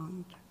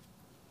belonged.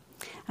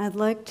 I'd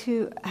like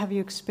to have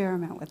you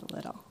experiment with a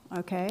little,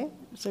 okay?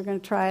 So we're going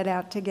to try it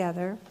out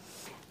together.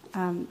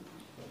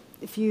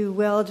 If you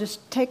will,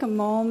 just take a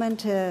moment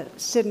to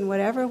sit in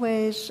whatever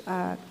way's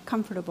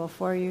comfortable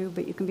for you,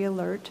 but you can be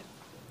alert.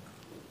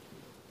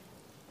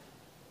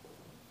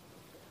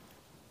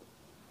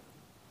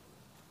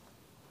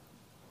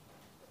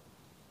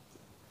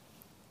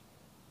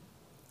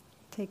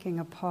 Taking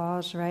a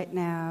pause right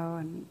now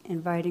and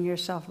inviting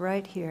yourself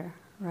right here,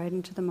 right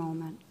into the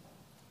moment.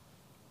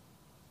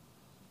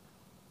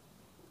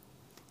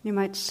 You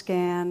might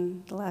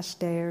scan the last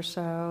day or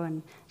so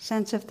and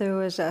sense if there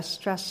was a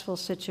stressful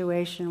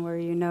situation where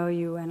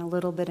you went a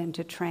little bit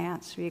into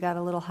trance, or you got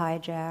a little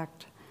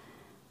hijacked,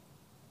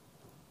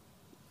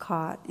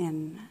 caught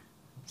in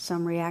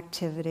some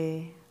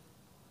reactivity.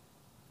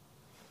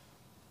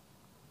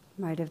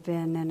 Might have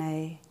been in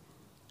a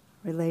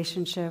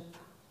relationship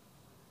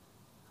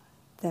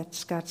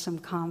that's got some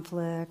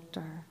conflict,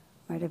 or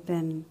might have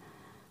been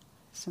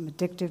some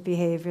addictive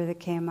behavior that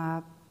came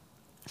up,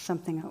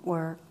 something at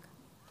work.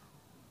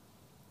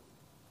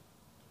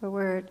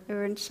 Or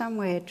in some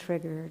way it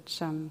triggered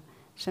some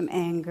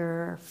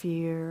anger or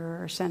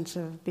fear or sense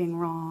of being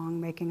wrong,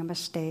 making a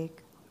mistake.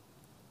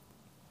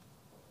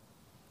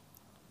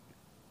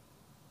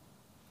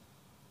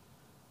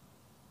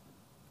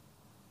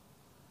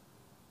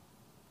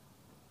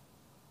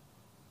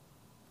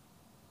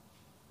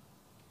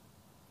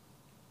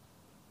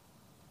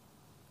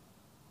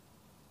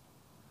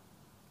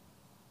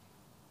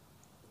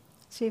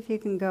 See if you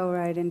can go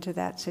right into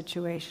that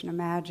situation.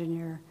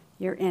 Imagine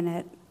you're in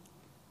it.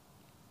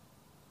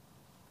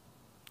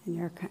 And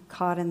you're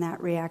caught in that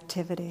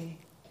reactivity.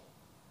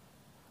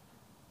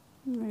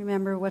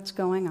 Remember what's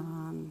going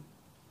on.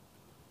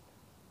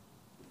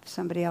 If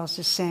somebody else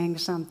is saying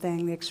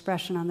something, the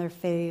expression on their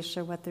face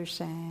or what they're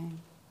saying.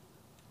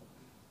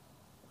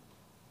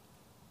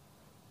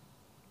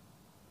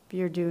 If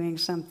you're doing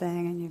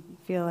something and you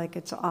feel like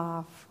it's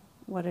off,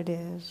 what it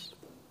is.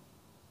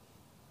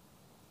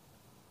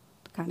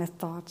 The kind of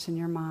thoughts in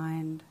your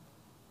mind.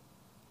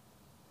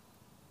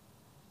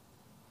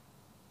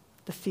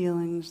 The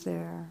feelings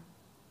there.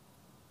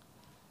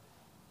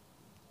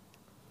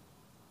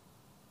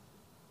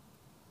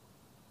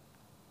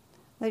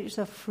 Let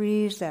yourself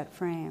freeze that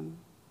frame.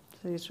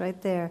 So it's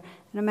right there.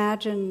 And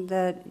imagine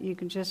that you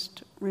can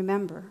just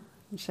remember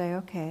and say,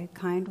 okay,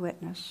 kind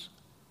witness.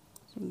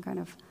 So you can kind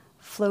of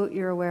float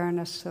your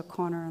awareness to a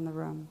corner in the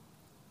room.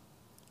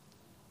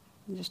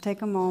 And just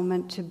take a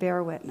moment to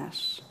bear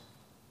witness.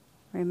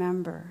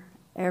 Remember,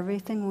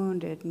 everything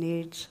wounded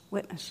needs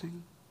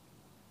witnessing.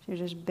 So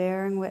you're just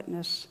bearing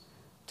witness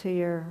to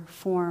your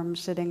form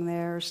sitting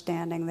there,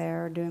 standing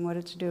there, doing what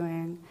it's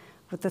doing,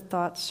 with the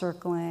thoughts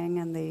circling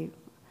and the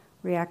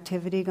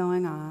reactivity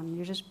going on.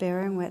 You're just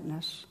bearing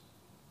witness.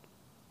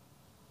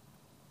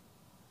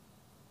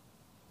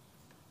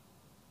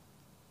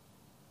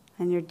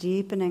 And you're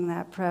deepening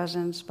that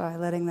presence by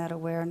letting that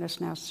awareness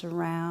now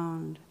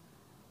surround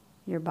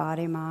your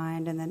body,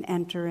 mind, and then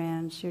enter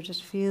in. So you're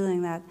just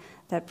feeling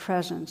that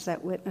presence,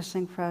 that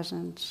witnessing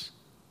presence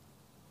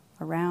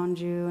around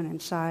you and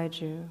inside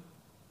you.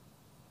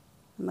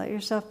 And let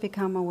yourself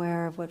become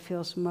aware of what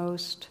feels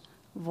most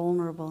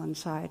vulnerable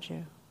inside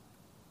you.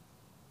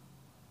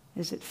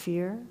 Is it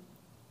fear?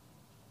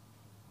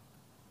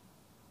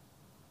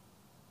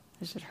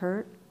 Is it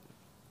hurt?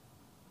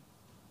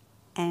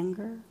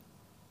 Anger?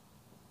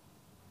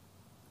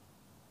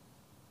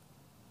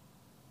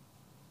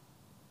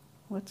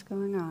 What's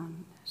going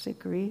on? Is it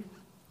grief?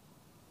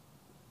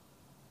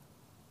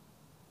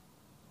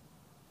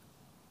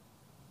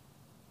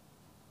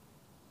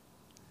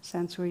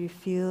 Sense where you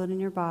feel it in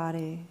your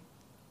body.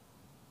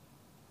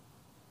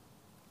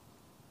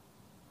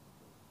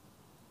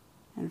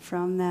 And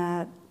from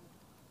that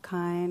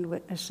kind,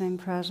 witnessing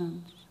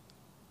presence,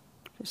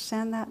 just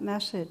send that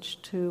message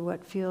to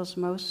what feels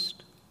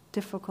most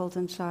difficult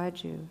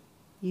inside you.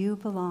 You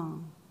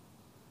belong.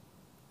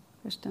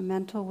 Just a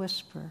mental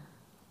whisper,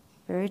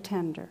 very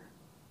tender.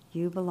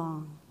 You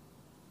belong.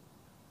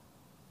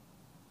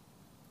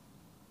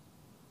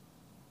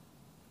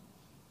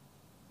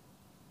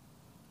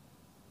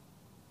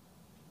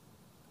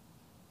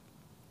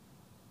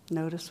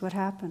 Notice what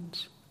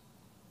happens.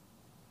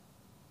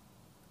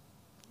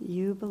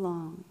 You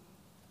belong.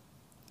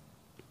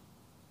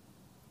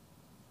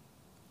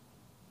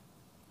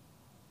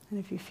 And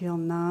if you feel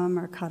numb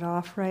or cut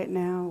off right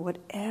now,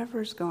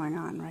 whatever's going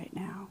on right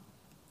now,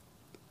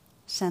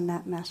 send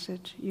that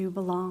message. You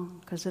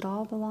belong, because it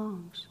all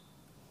belongs.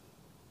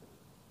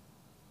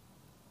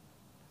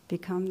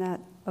 Become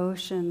that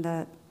ocean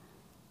that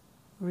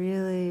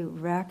really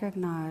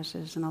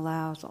recognizes and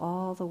allows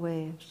all the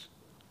waves.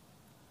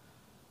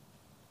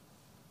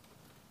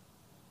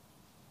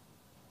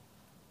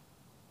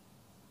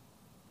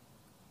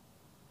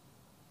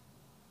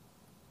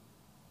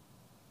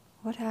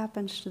 What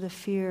happens to the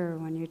fear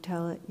when you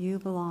tell it, you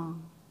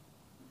belong?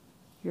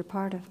 You're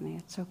part of me,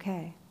 it's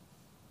okay.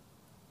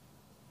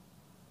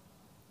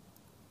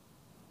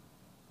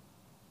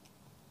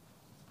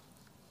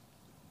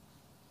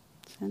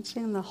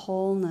 Sensing the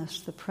wholeness,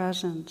 the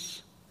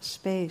presence,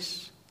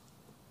 space,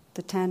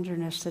 the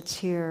tenderness that's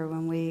here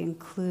when we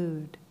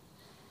include.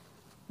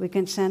 We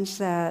can sense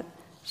that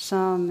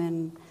some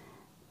in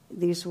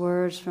these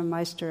words from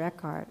Meister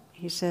Eckhart.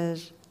 He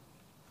says,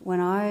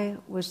 when I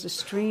was the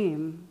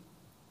stream,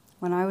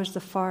 when I was the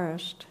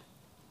forest,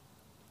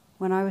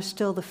 when I was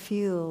still the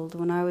field,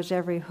 when I was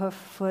every hoof,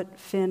 foot,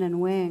 fin,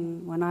 and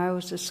wing, when I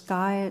was the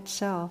sky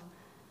itself,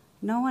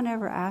 no one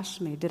ever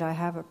asked me, did I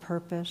have a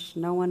purpose?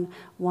 No one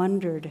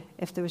wondered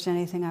if there was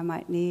anything I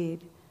might need,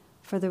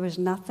 for there was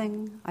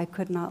nothing I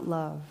could not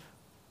love.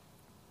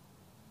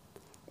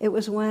 It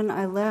was when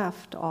I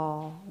left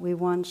all we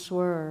once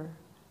were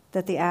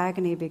that the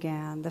agony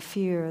began, the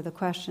fear, the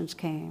questions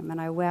came,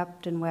 and I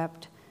wept and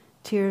wept,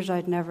 tears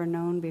I'd never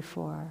known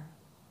before.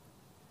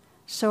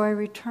 So I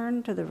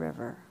returned to the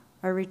river.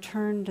 I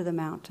returned to the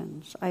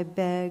mountains. I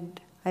begged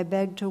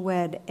to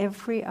wed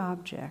every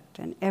object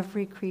and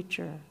every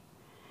creature.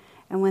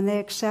 And when they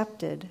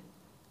accepted,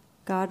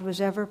 God was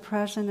ever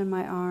present in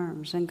my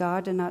arms, and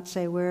God did not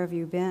say, where have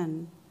you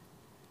been?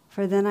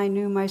 For then I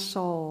knew my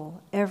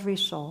soul, every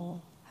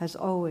soul, has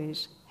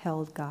always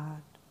held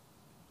God.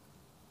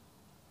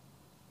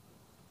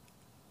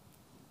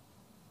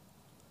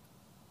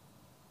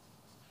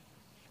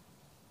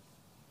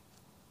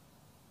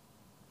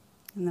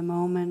 In the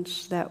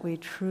moments that we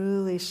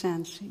truly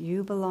sense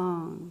you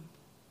belong,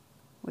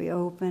 we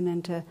open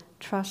into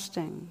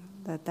trusting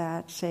that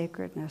that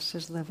sacredness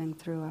is living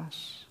through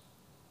us.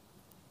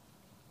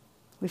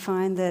 We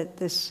find that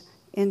this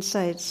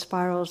insight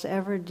spirals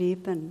ever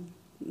deepen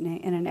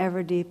in an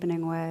ever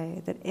deepening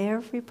way, that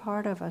every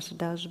part of us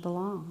does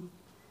belong.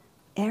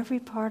 Every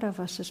part of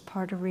us is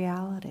part of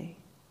reality.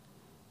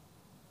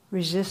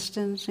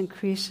 Resistance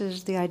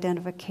increases the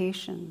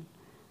identification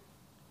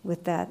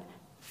with that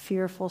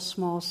fearful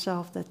small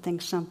self that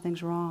thinks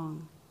something's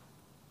wrong,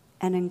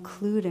 and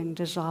including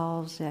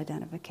dissolves the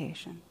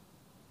identification.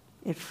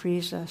 It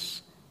frees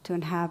us to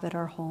inhabit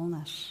our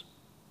wholeness,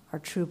 our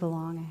true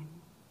belonging.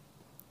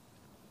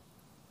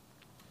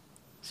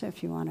 So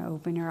if you want to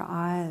open your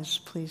eyes,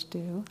 please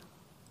do.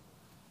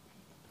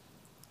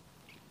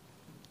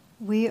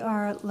 We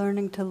are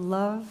learning to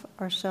love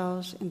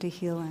ourselves into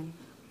healing,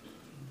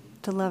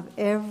 to love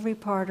every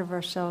part of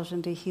ourselves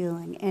into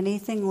healing.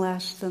 Anything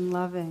less than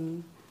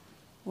loving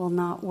will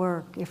not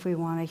work if we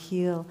want to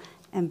heal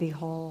and be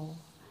whole.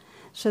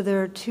 So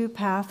there are two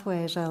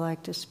pathways I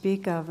like to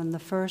speak of, and the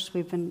first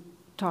we've been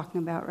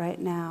talking about right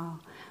now,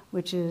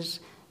 which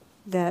is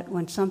that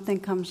when something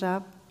comes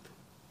up,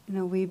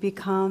 we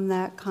become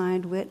that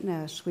kind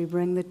witness. We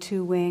bring the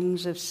two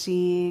wings of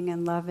seeing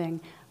and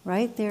loving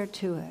right there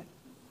to it.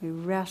 We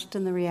rest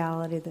in the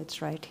reality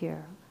that's right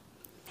here.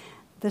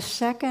 The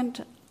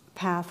second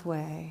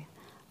pathway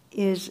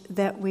is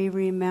that we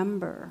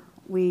remember.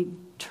 We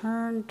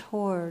turn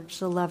towards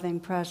the loving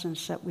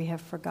presence that we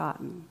have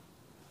forgotten.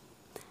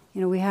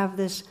 We have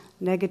this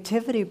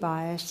negativity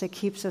bias that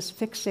keeps us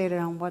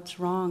fixated on what's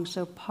wrong.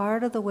 So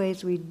part of the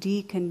ways we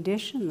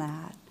decondition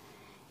that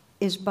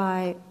is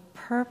by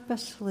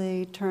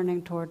purposely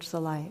turning towards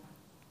the light.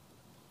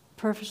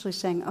 Purposely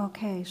saying,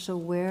 okay, so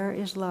where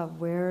is love?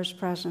 Where is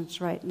presence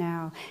right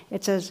now?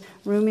 It's as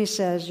Rumi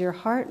says, your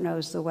heart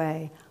knows the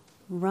way.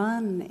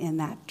 Run in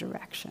that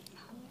direction.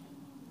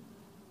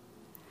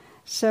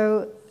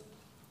 So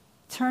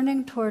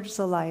turning towards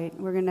the light,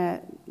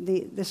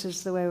 this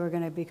is the way we're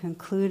going to be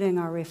concluding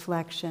our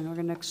reflection. We're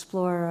going to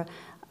explore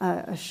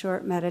a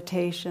short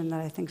meditation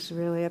that I think is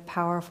really a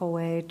powerful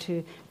way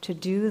to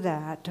do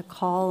that, to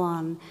call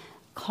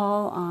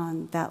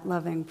on that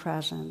loving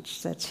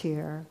presence that's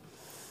here.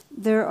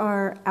 There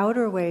are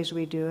outer ways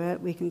we do it.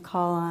 We can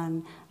call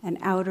on an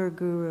outer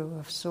guru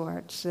of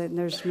sorts, and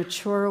there's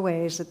mature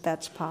ways that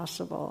that's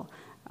possible.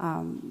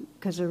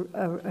 Because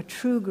a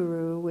true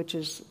guru, which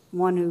is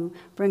one who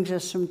brings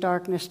us from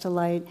darkness to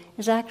light,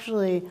 is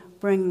actually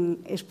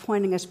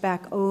pointing us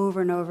back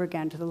over and over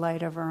again to the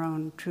light of our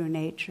own true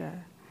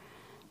nature.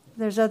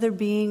 There's other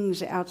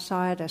beings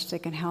outside us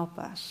that can help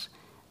us,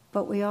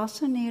 but we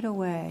also need a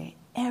way.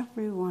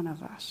 Every one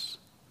of us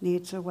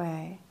needs a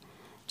way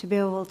to be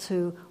able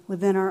to,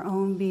 within our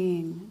own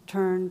being,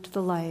 turn to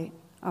the light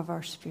of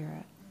our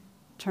spirit,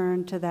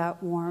 turn to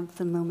that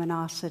warmth and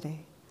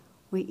luminosity.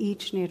 We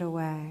each need a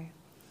way.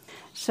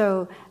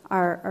 So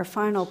our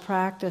final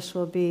practice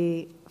will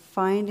be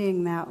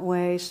finding that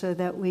way so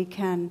that we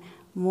can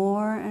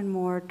more and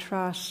more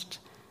trust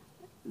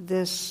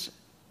this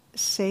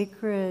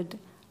sacred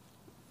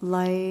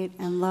light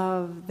and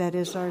love that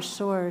is our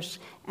source,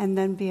 and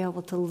then be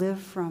able to live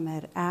from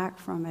it, act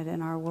from it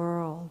in our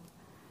world.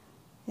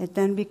 It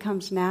then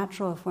becomes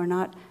natural if we're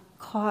not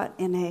caught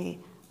in a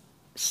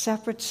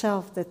separate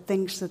self that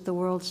thinks that the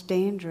world's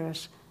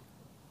dangerous,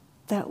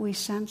 that we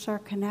sense our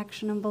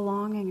connection and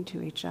belonging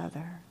to each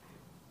other.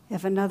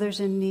 If another's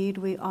in need,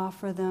 we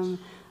offer them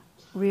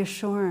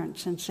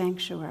reassurance and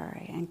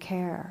sanctuary and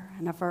care.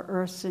 And if our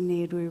earth's in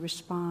need, we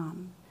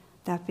respond.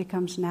 That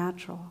becomes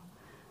natural.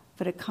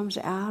 But it comes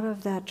out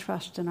of that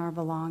trust in our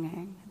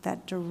belonging,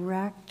 that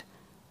direct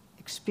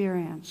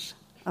experience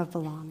of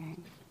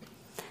belonging.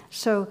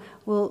 So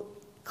we'll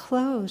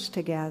close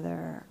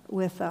together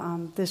with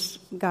this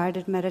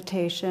guided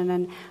meditation,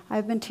 and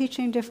I've been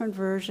teaching different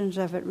versions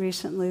of it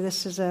recently.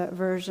 This is a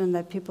version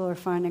that people are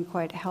finding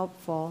quite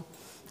helpful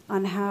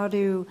on how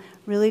to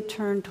really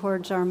turn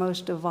towards our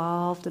most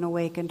evolved and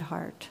awakened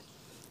heart.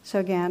 So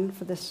again,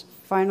 for this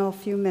final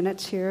few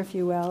minutes here, if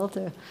you will,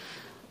 to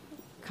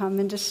come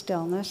into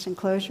stillness and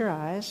close your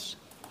eyes.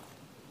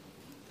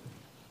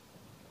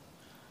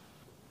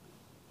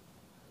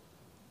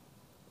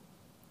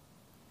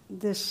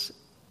 This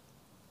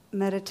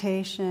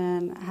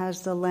meditation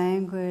has the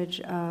language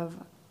of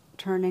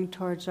turning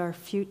towards our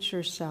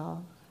future self.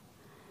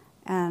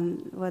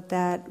 And what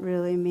that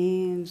really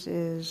means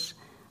is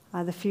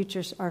our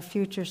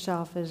future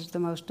self is the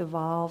most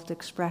evolved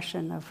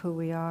expression of who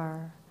we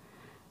are.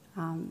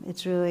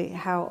 It's really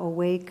how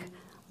awake,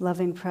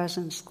 loving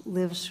presence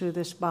lives through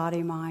this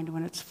body-mind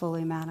when it's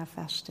fully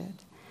manifested.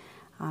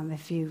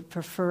 If you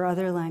prefer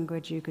other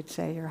language, you could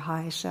say your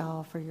high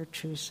self or your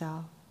true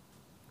self.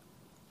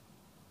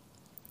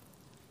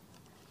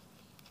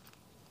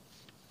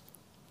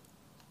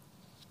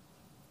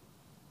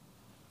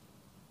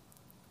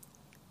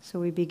 So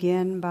we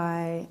begin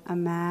by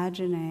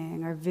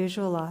imagining or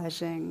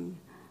visualizing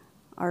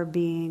our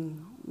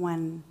being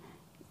when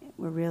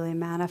we're really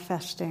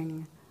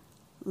manifesting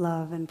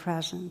love and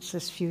presence,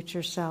 this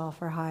future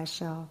self or high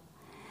self.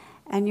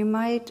 And you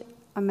might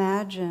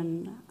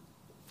imagine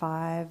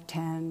 5,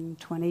 10,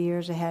 20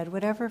 years ahead,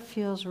 whatever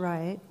feels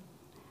right,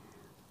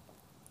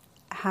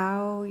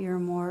 how your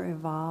more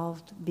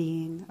evolved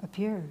being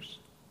appears.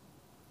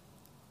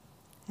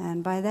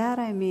 And by that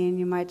I mean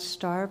you might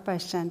start by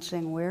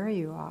sensing where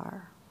you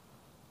are.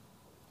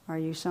 Are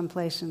you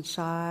someplace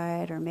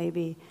inside or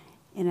maybe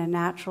in a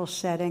natural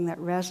setting that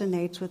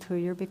resonates with who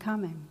you're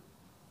becoming?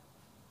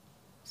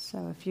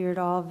 So if you're at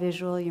all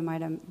visual, you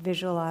might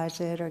visualize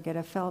it or get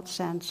a felt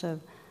sense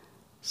of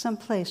some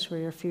place where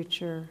your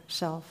future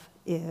self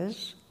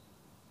is.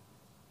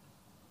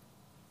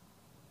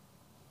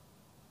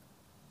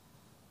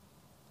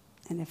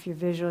 And if you're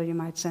visual, you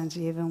might sense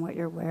even what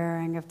you're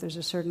wearing, if there's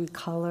a certain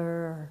color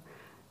or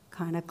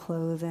kind of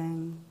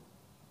clothing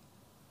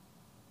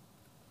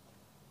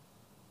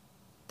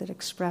that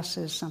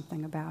expresses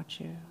something about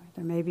you.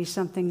 There may be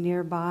something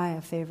nearby,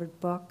 a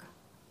favorite book,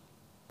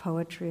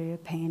 poetry, a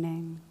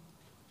painting,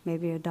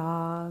 maybe a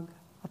dog,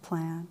 a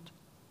plant.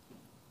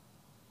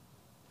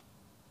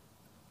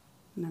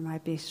 And there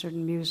might be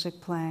certain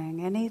music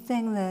playing,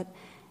 anything that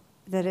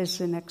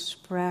is an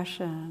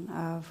expression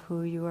of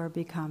who you are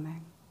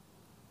becoming.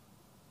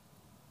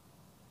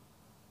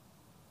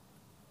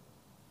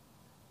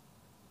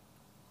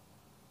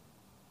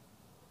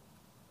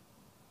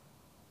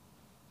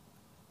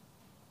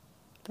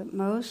 But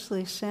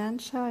mostly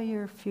sense how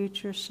your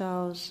future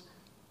self's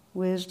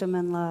wisdom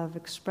and love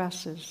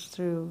expresses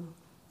through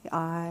the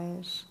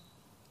eyes,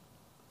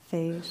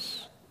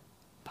 face,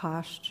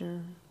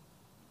 posture,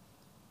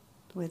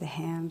 the way the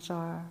hands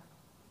are.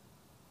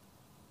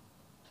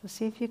 So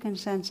see if you can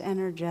sense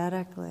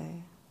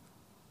energetically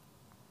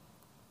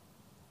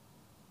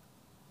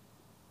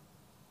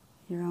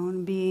your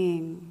own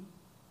being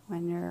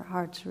when your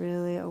heart's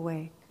really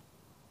awake.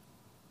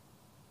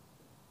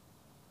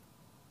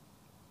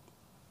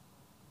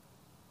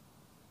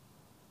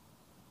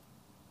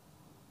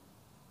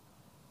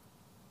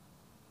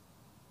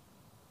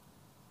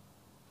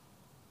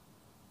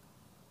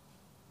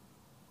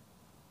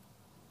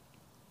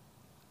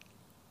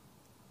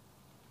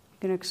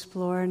 going to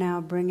explore now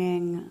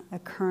bringing a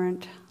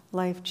current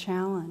life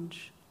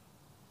challenge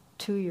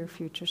to your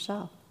future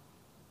self.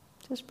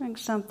 Just bring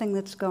something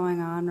that's going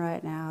on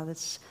right now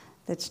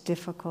that's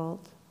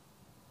difficult,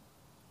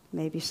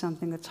 maybe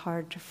something that's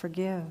hard to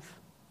forgive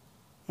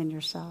in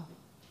yourself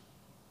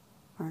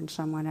or in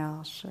someone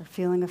else, or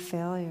feeling a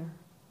failure,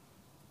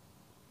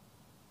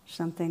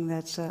 something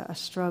that's a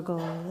struggle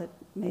that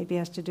maybe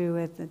has to do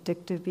with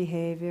addictive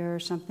behavior or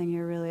something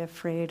you're really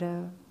afraid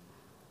of,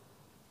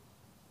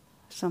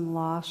 some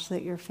loss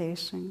that you're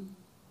facing,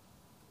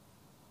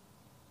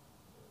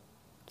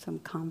 some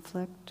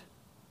conflict.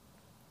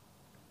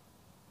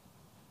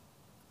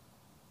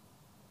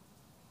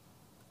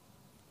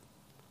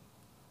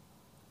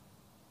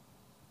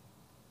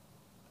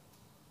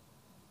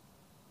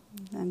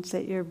 And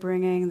that you're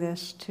bringing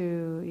this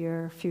to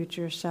your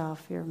future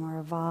self, your more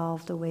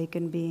evolved,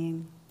 awakened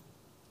being,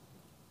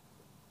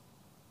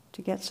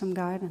 to get some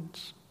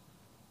guidance,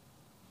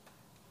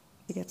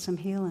 to get some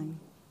healing.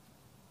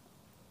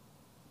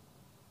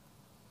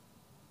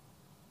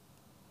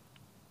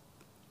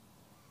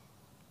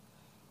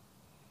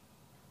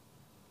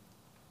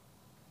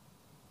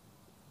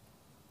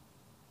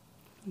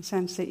 And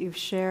sense that you've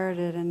shared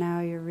it and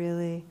now you're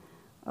really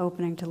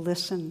opening to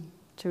listen,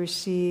 to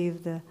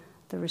receive the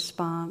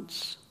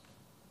response,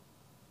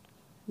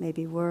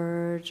 maybe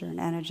words or an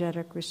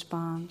energetic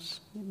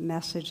response, a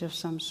message of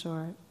some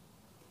sort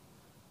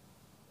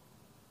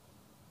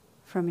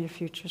from your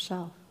future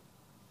self.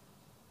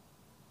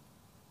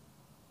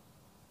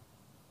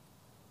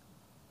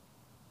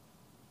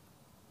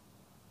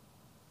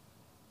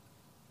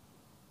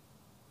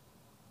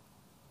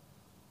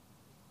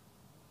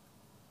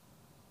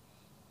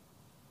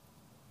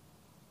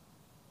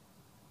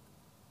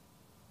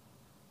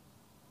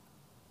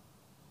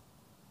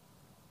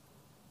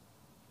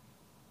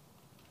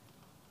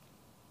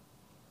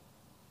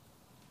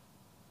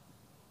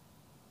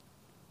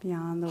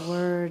 Beyond the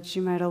words,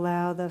 you might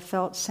allow the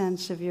felt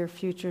sense of your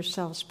future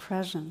self's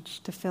presence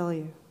to fill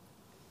you.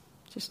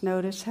 Just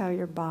notice how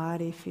your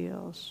body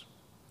feels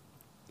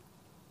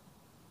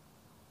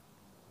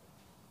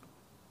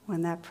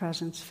when that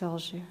presence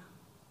fills you.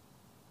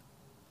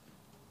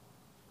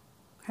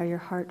 How your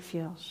heart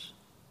feels.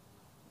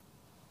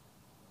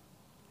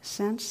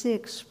 Sense the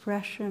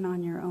expression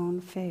on your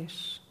own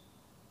face,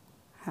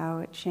 how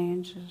it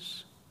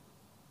changes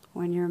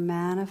when you're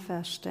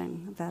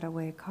manifesting that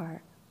awake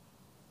heart.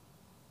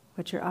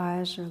 What your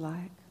eyes are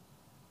like,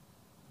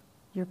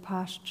 your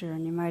posture,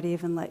 and you might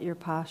even let your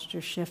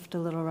posture shift a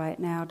little right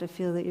now to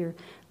feel that you're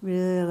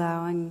really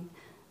allowing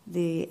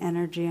the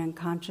energy and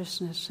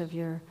consciousness of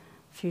your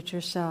future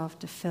self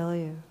to fill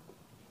you.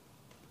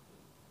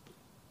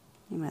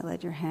 You might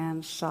let your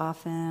hands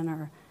soften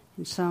or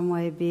in some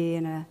way be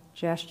in a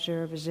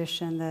gesture or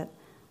position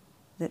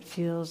that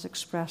feels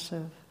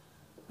expressive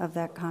of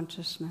that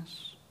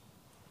consciousness.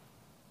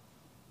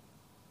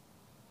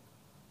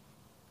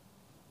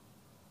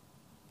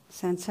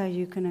 Sense how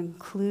you can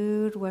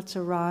include what's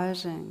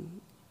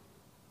arising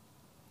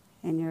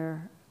in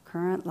your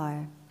current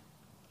life,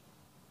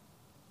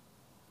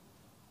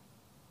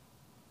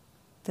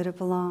 that it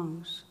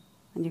belongs,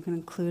 and you can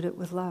include it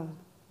with love.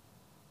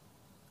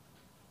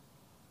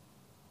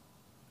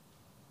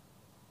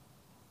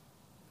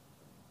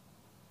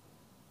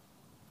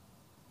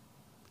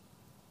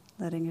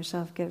 Letting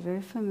yourself get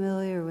very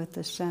familiar with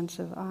the sense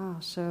of,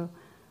 so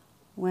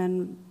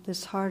when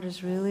this heart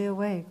is really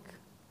awake,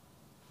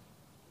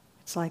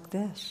 it's like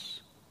this.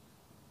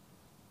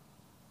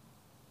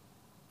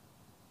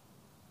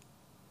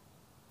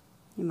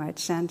 You might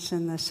sense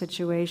in the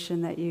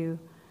situation that you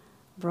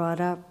brought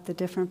up the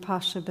different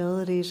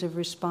possibilities of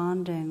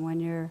responding when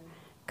you're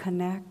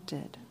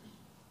connected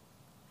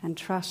and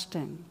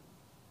trusting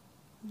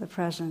the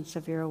presence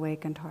of your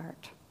awakened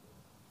heart.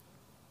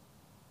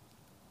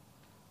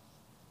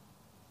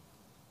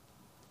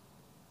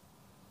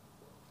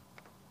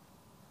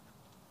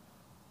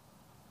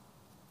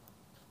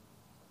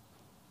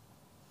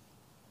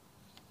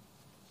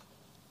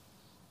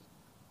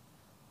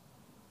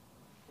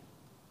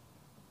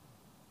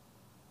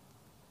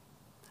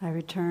 I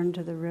returned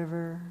to the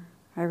river,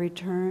 I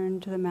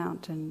returned to the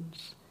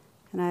mountains,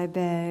 and I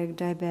begged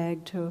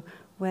to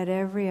wed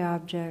every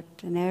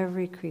object and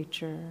every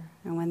creature,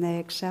 and when they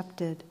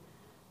accepted,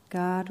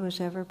 God was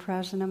ever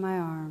present in my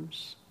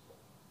arms.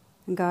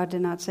 And God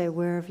did not say,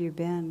 "Where have you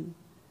been?"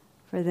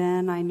 For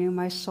then I knew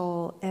my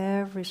soul,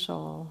 every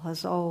soul,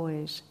 has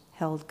always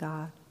held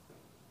God.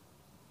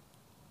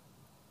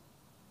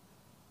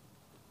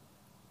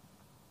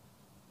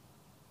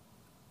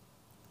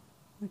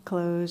 We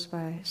close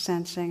by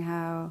sensing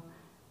how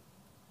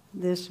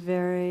this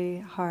very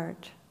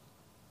heart,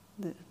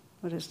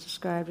 what is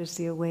described as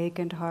the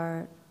awakened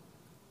heart,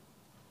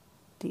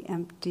 the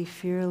empty,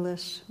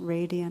 fearless,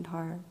 radiant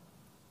heart,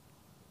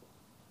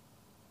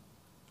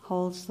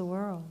 holds the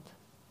world.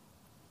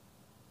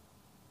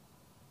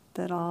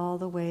 That all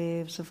the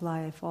waves of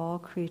life, all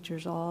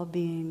creatures, all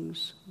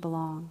beings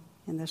belong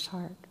in this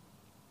heart.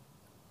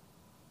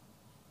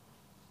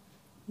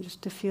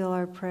 Just to feel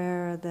our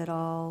prayer that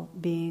all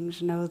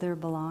beings know their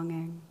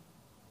belonging,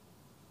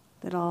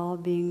 that all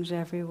beings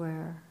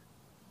everywhere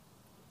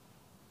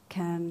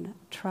can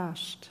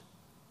trust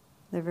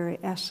their very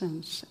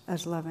essence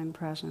as loving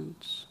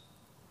presence,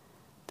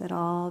 that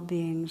all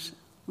beings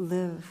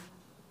live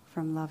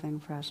from loving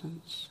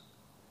presence,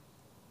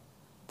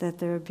 that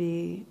there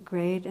be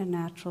great and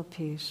natural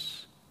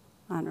peace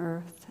on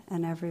earth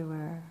and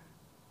everywhere.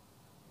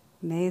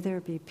 May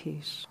there be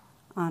peace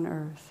on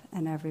earth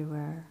and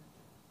everywhere.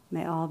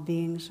 May all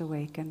beings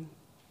awaken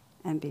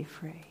and be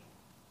free.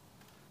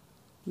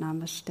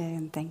 Namaste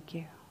and thank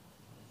you.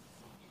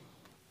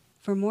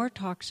 For more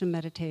talks and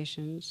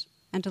meditations,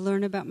 and to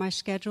learn about my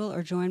schedule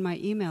or join my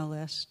email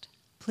list,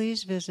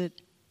 please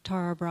visit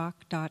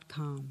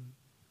tarabrach.com.